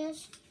gonna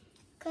just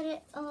cut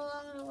it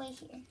along the way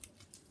here.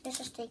 This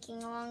is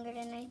taking longer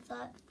than I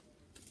thought.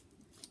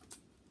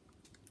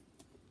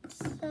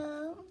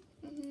 So,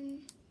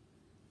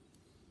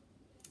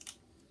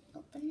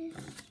 open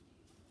this,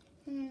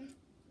 and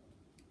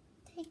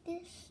take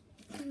this,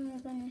 and we're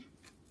gonna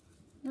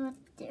do a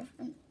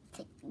different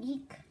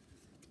technique.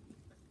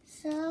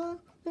 So,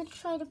 let's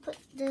try to put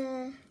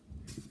the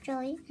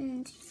jelly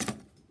and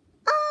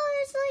oh,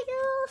 it's like a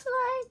little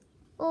slide.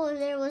 Oh,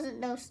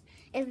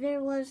 if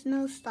there was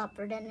no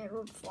stopper, then it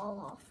would fall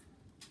off.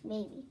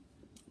 Maybe.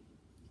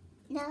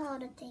 Now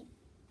the tape.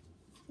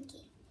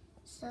 Okay.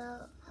 So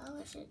how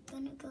is it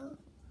gonna go?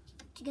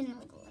 It's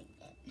gonna go like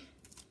that.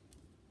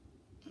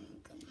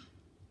 I'm gonna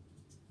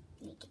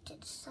make it to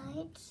the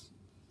sides.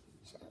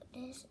 So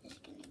this is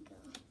gonna go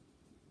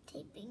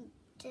taping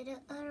to the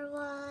other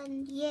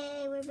one.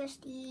 Yay, we're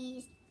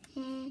besties.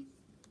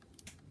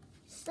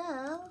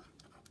 So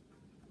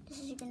this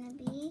is gonna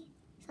be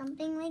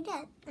something like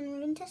that, and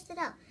we're gonna test it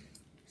out.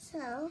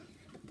 So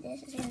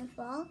this is gonna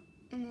fall,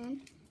 and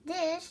then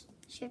this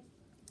should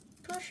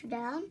push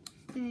down,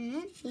 and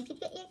then you could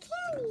get your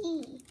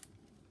candy.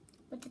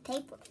 But the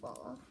tape would fall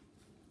off.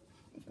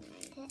 Never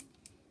mind that.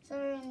 So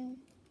we're gonna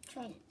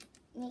try to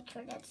make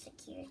sure that's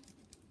secure.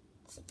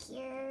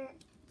 Secure.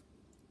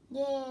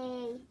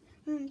 Yay!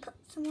 We're gonna put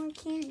some more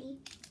candy,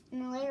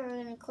 and then later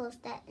we're gonna close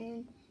that.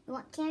 And if you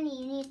want candy,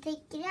 you need to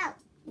take it out.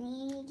 You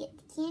need to get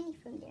the candy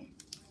from there.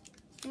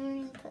 And we're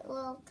gonna put a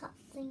little top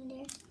thing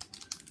there.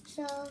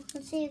 So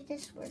let's see if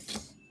this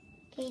works.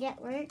 Okay, that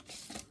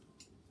works.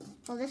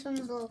 Well, this one's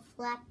a little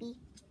flappy.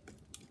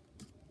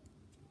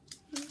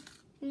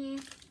 Yeah,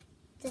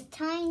 the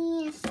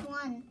tiniest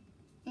one.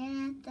 You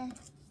have to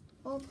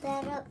hold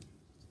that up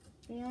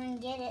if you want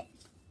to get it.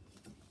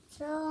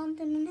 So on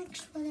to the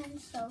next one then.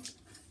 So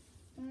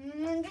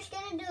I'm just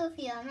gonna do a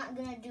few. I'm not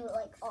gonna do it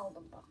like all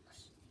the box.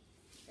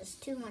 There's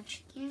too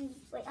much candy.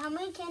 Wait, how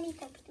many candy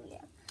types do we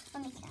have?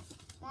 Let me count.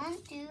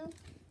 1, 2,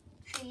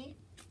 3,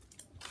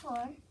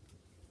 4,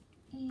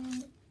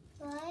 and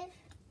 5,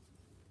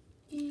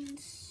 and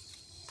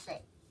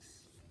 6.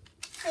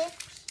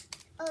 6.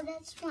 Oh,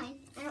 that's fine.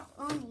 I don't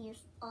want to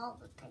use all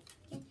the types.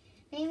 Okay?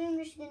 Maybe I'm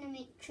just gonna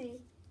make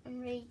 3. I'm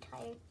really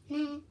tired.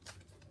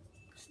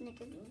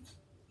 Snickerdoodles.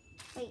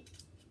 Wait,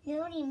 you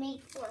already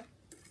made 4.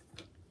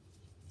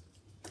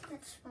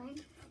 That's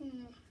fine.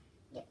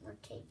 Get more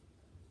tape.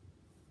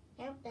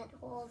 I hope that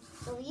holds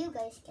so you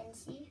guys can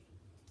see.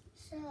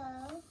 So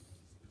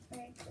we're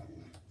gonna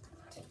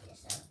take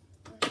this out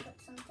and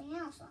put something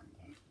else on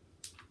there.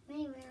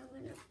 Maybe I'm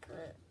gonna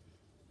put.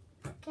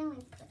 What can we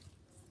put?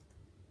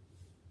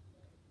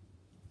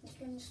 It's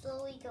gonna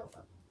slowly go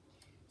up.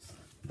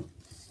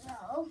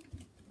 So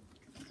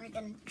we're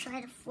gonna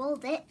try to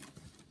fold it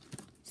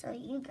so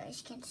you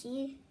guys can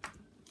see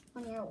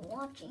when you're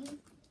watching.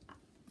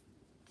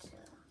 So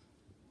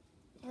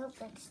I hope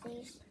that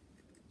stays.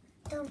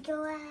 Don't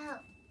go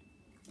out.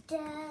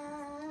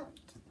 Down.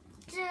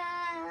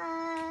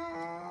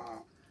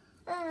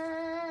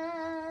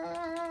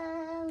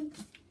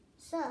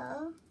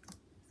 So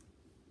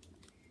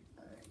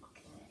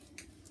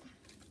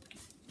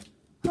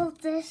hold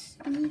this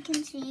and you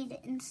can see the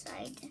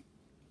inside.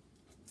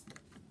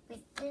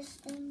 With this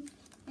thing,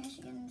 I'm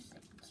just gonna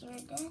secure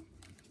that.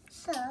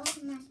 So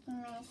I'm asking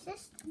my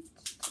assistant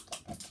to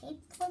get the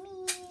tape for me.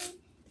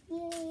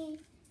 Yay!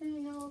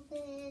 And hold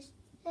this.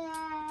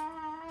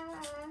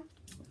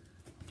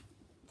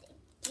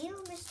 Thank you,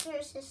 Mr.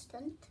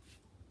 Assistant.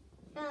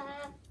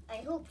 I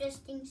hope this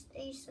thing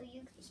stays so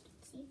you guys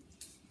can see.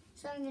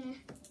 So I'm gonna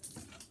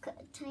cut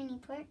a tiny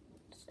part.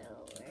 So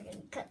we're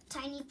gonna cut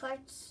tiny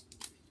parts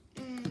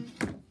and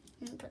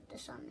put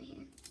this on my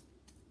hand.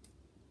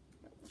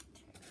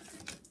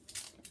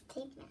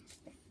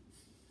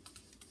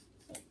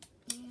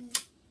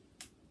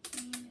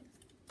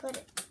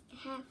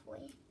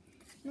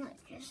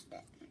 just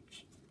that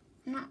much.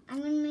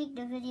 I'm gonna make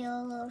the video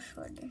a little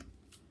shorter,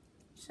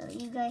 so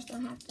you guys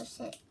don't have to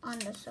sit on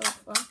the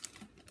sofa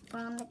or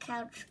on the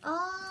couch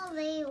all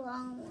day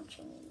long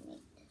watching me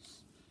make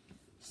this.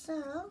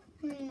 So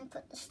I'm gonna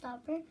put the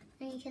stopper,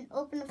 and you can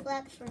open the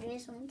flaps for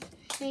these ones,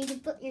 and you can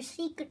put your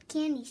secret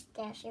candy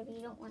stash if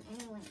you don't want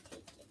anyone to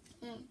take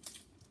it.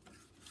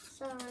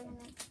 So we're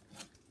gonna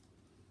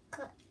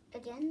cut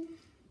again.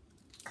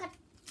 Cut.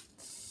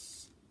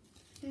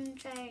 And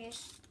try to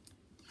just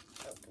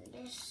open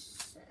this.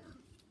 So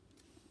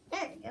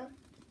there we go.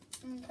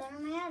 And put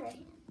on my other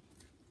hand.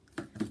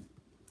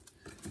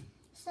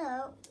 So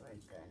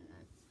we're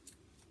gonna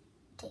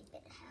take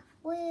it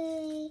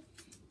halfway,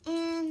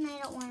 and I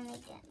don't want to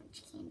make that much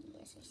candy,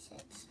 as I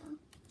said.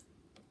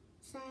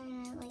 So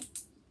I'm gonna like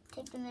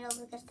take the middle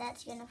because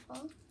that's gonna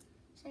fall.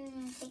 So I'm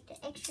gonna take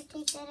the extra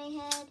tape that I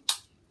had,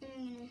 and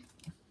I'm gonna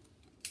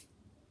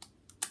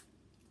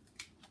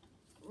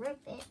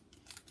rip it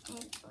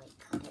and like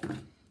cut it.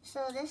 So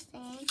this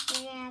thing,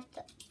 you're gonna have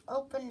to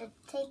open the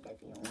tape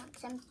if you want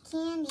some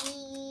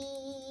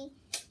candy.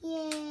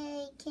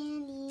 Yay,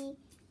 candy,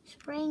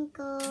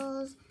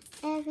 sprinkles,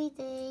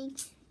 everything.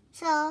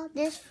 So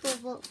this will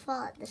both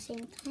fall at the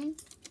same time.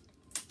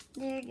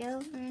 There you go.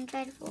 We're gonna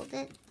try to fold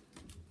it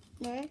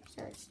there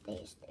so it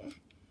stays there.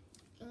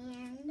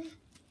 And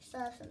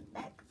still have some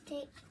back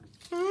tape.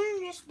 So I'm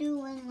gonna just do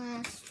one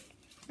last.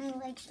 My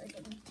legs are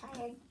getting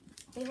tired,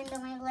 even though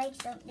my legs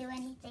don't do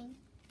anything.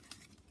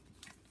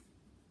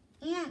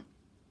 Ant,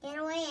 get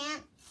away,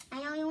 Ant.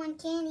 I know you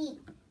want candy.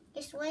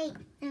 Just wait.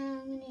 I'm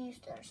going to use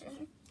the other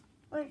scissors.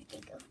 Where did they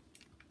go?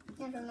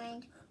 Never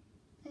mind.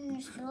 I'm going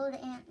to just follow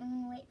the ant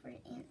and wait for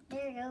the ant.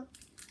 There you go.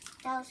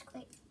 That was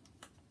quick.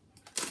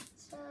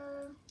 So,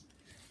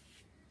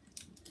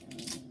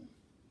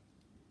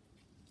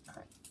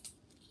 cut.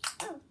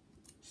 Oh,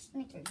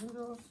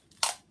 snickerdoodles.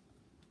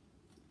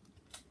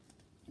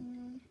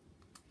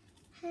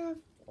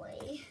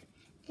 Halfway.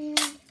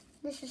 And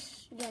this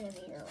is going to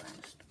be the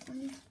last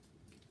one.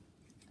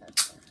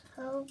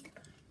 Hope.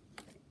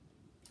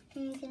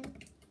 And you can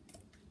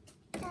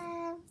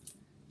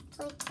it's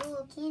like a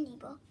little candy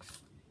box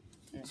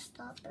and a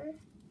stopper.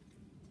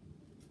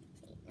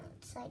 Wait, no,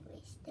 it's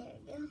sideways. There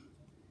you go.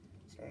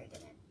 So we're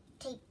gonna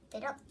tape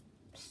it up.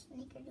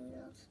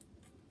 Snickerdoodles.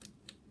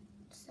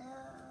 So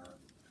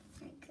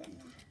we're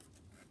gonna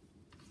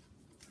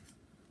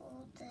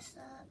fold this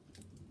up.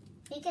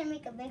 You can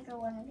make a bigger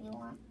one if you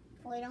want.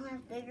 We don't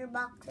have bigger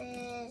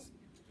boxes.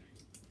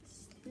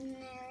 And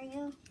there you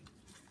go.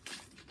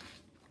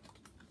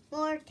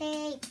 More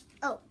tape.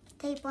 Oh,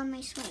 tape on my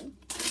swing.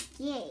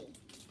 Yay.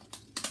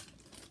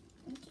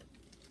 Okay.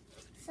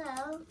 So,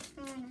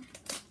 I'm going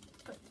to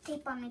put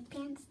tape on my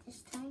pants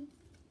this time.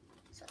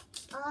 So,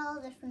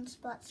 all different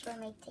spots where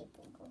my tape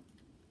will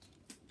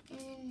go.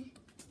 And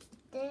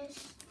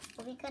this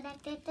will be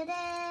connected to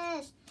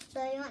this. So,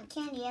 if you want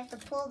candy, you have to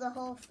pull the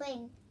whole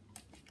thing.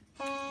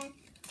 And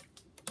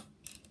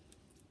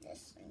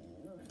this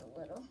moves a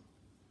little.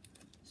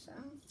 So,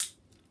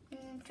 I'm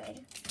going to try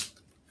to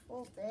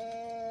fold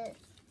it.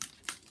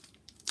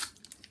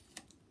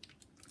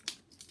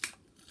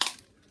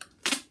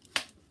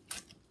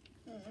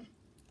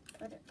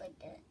 Put it like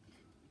that.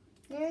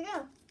 There we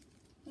go.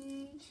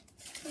 And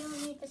we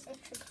don't need this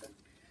extra clip.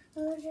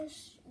 We're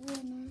just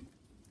gonna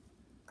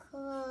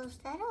close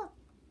that up.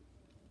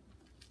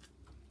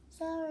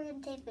 So we're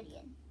gonna tape it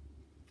again.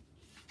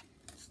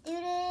 Let's do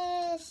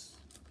this.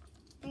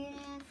 You're gonna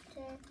have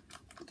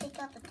to take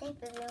out the tape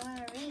if you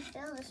want to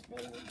refill this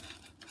baby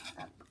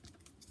up.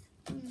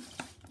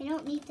 You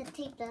don't need to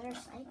tape the other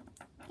side.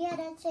 Yeah,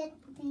 that's it.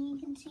 And you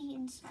can see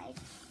inside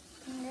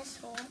in this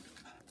hole,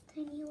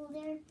 tiny hole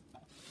there.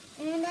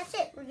 And that's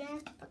it. We're gonna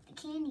have to put the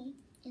candy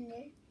in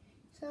there.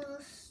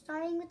 So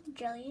starting with the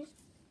jellies,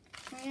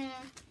 we're gonna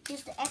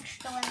use the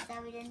extra ones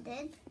that we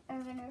did.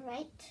 We're gonna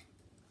write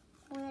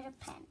with a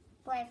pen.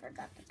 Boy, I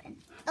forgot the pen.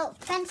 Oh,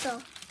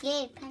 pencil.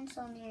 Yay,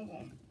 pencil near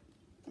there.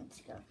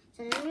 Let's go.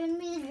 So this is gonna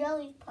be the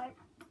jelly part.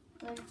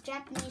 With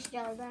Japanese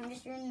jelly, but I'm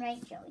just gonna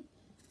write jelly.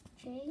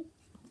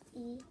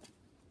 J-E.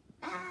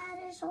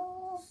 There's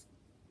holes.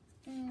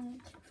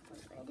 And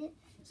carefully write it.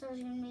 So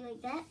it's gonna be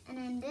like that. And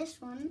then this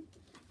one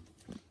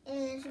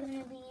is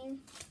gonna be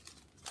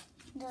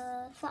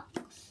the fox.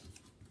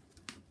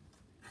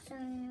 So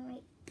I'm gonna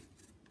write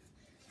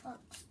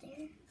fox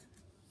there.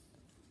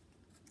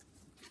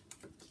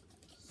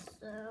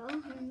 So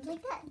and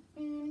like that.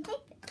 And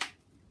tape it.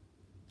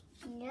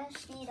 You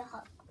just need a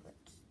hot glue.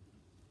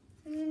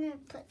 I'm gonna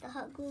put the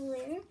hot glue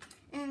there.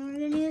 And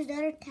we're gonna use the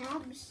other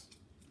tabs.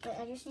 But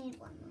I just need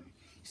one more.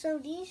 So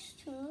these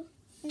two,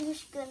 I'm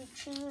just gonna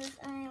choose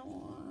I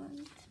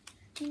want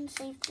and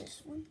save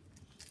this one.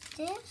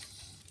 This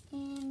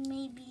and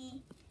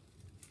maybe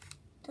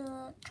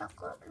the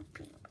chocolate or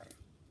peanut butter.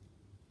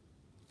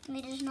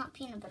 It is not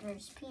peanut butter,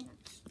 it's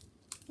peanuts.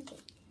 Okay,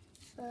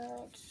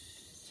 so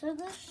it's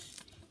sugar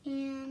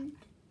and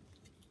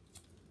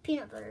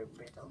peanut butter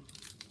brittle.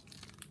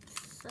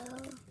 So I'm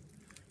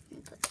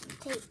gonna put some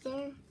tape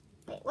there.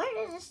 Wait,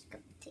 where does this go?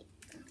 Tape.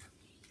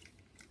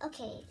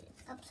 Okay,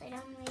 upside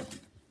down way.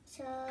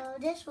 So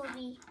this will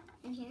be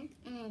in here,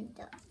 and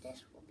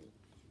this one will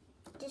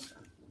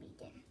be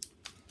there.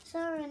 So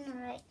we're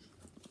gonna write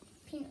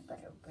peanut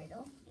butter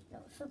brittle. No,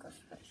 so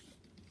goes first.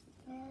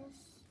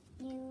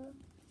 S-U-G-U-S.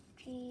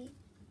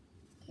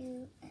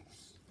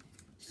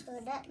 So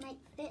that might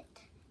fit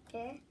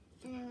there.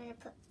 And I'm gonna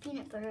put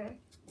peanut butter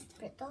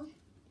brittle.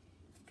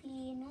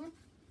 Peanut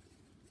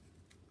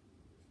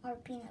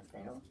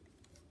brittle.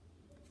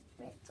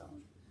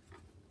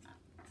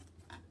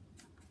 I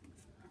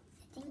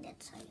think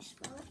that's how you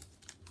spell it.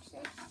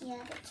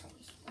 Yeah, that's how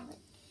you spell it.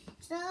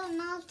 So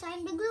now it's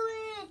time to glue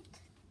it.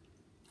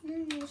 And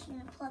I'm just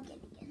gonna plug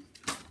it again.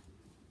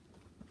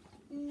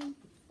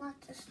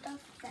 Lots of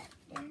stuff back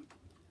there.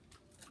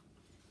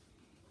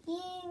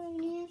 Yay, we're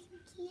gonna have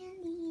some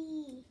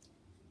candy.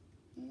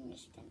 I'm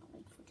just gonna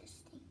wait for this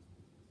thing.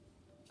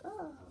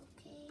 Oh,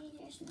 okay,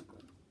 there's no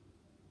glue.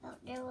 Oh,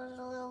 there was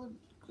a little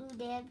glue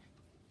dab.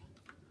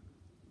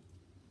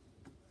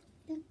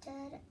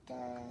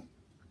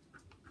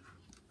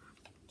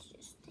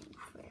 Just think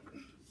forever.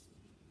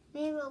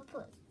 Maybe we'll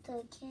put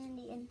the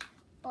candy in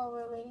while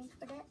we're waiting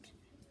for that.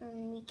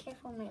 And be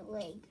careful my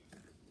leg.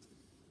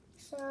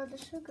 So the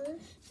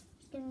sugars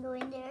can go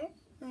in there.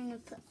 I'm gonna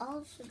put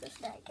all the sugars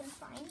that I can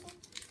find.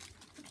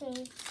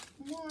 Okay,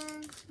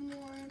 more.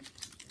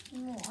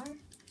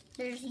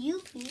 There's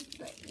UP,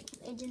 but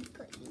I didn't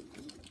put UP.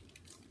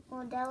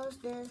 Well, that was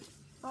the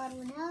odd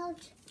one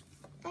out.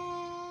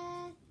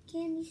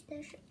 Candy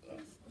stash right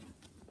there.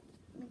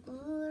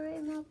 Glue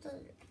right out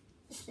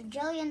it's the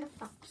jelly and the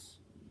fox.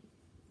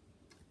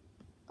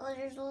 Oh,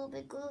 there's a little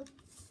bit glue.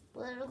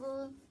 Little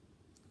glue.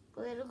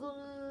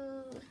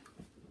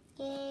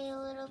 Yay, a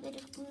little bit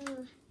of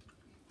glue.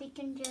 We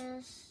can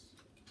just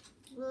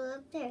glue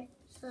up there.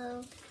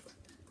 So,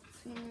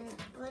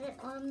 put it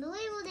on the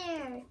label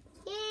there.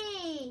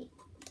 Yay!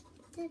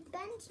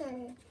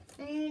 Dispenser.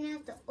 Then you're gonna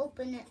have to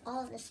open it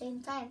all at the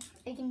same time.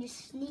 Or you can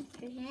just sneak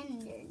your hand in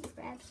there and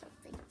grab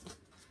something.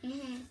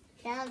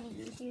 That'll be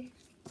easier.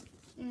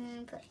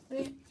 And put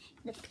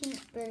the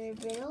peanut butter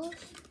brittles.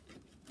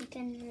 You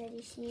can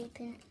already see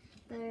peanut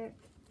butter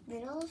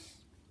brittles.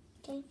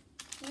 Okay,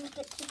 make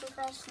it super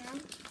fast now.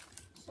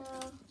 So,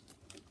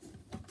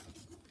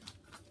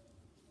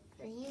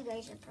 you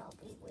guys are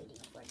probably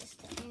waiting for this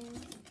to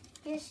end.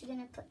 Here's you're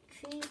gonna put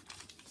 3.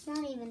 It's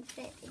not even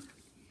fitting.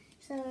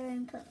 So we're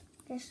gonna put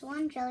just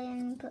 1 jelly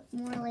and put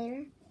more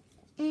later.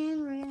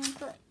 And we're gonna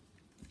put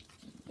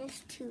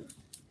just 2.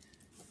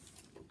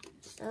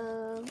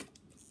 So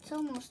it's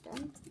almost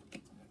done.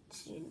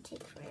 This is gonna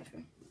take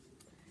forever.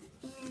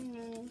 And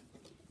then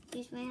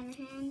use my other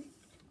hand.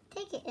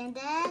 Take it, and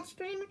that's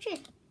pretty much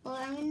it. Well,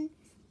 I'm gonna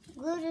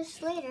glue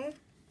this later.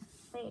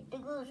 Wait, the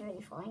glue is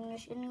already falling. I'm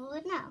just gonna glue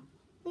it now.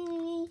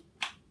 Wee.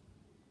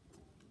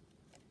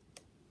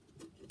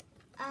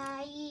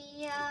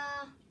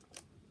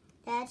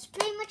 That's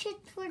pretty much it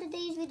for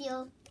today's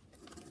video.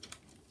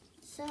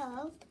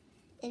 So,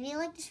 if you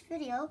like this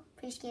video,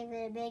 please give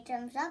it a big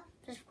thumbs up,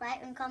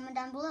 subscribe, and comment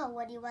down below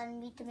what you want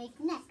me to make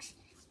next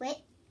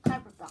with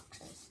cardboard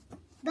boxes.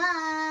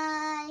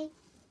 Bye!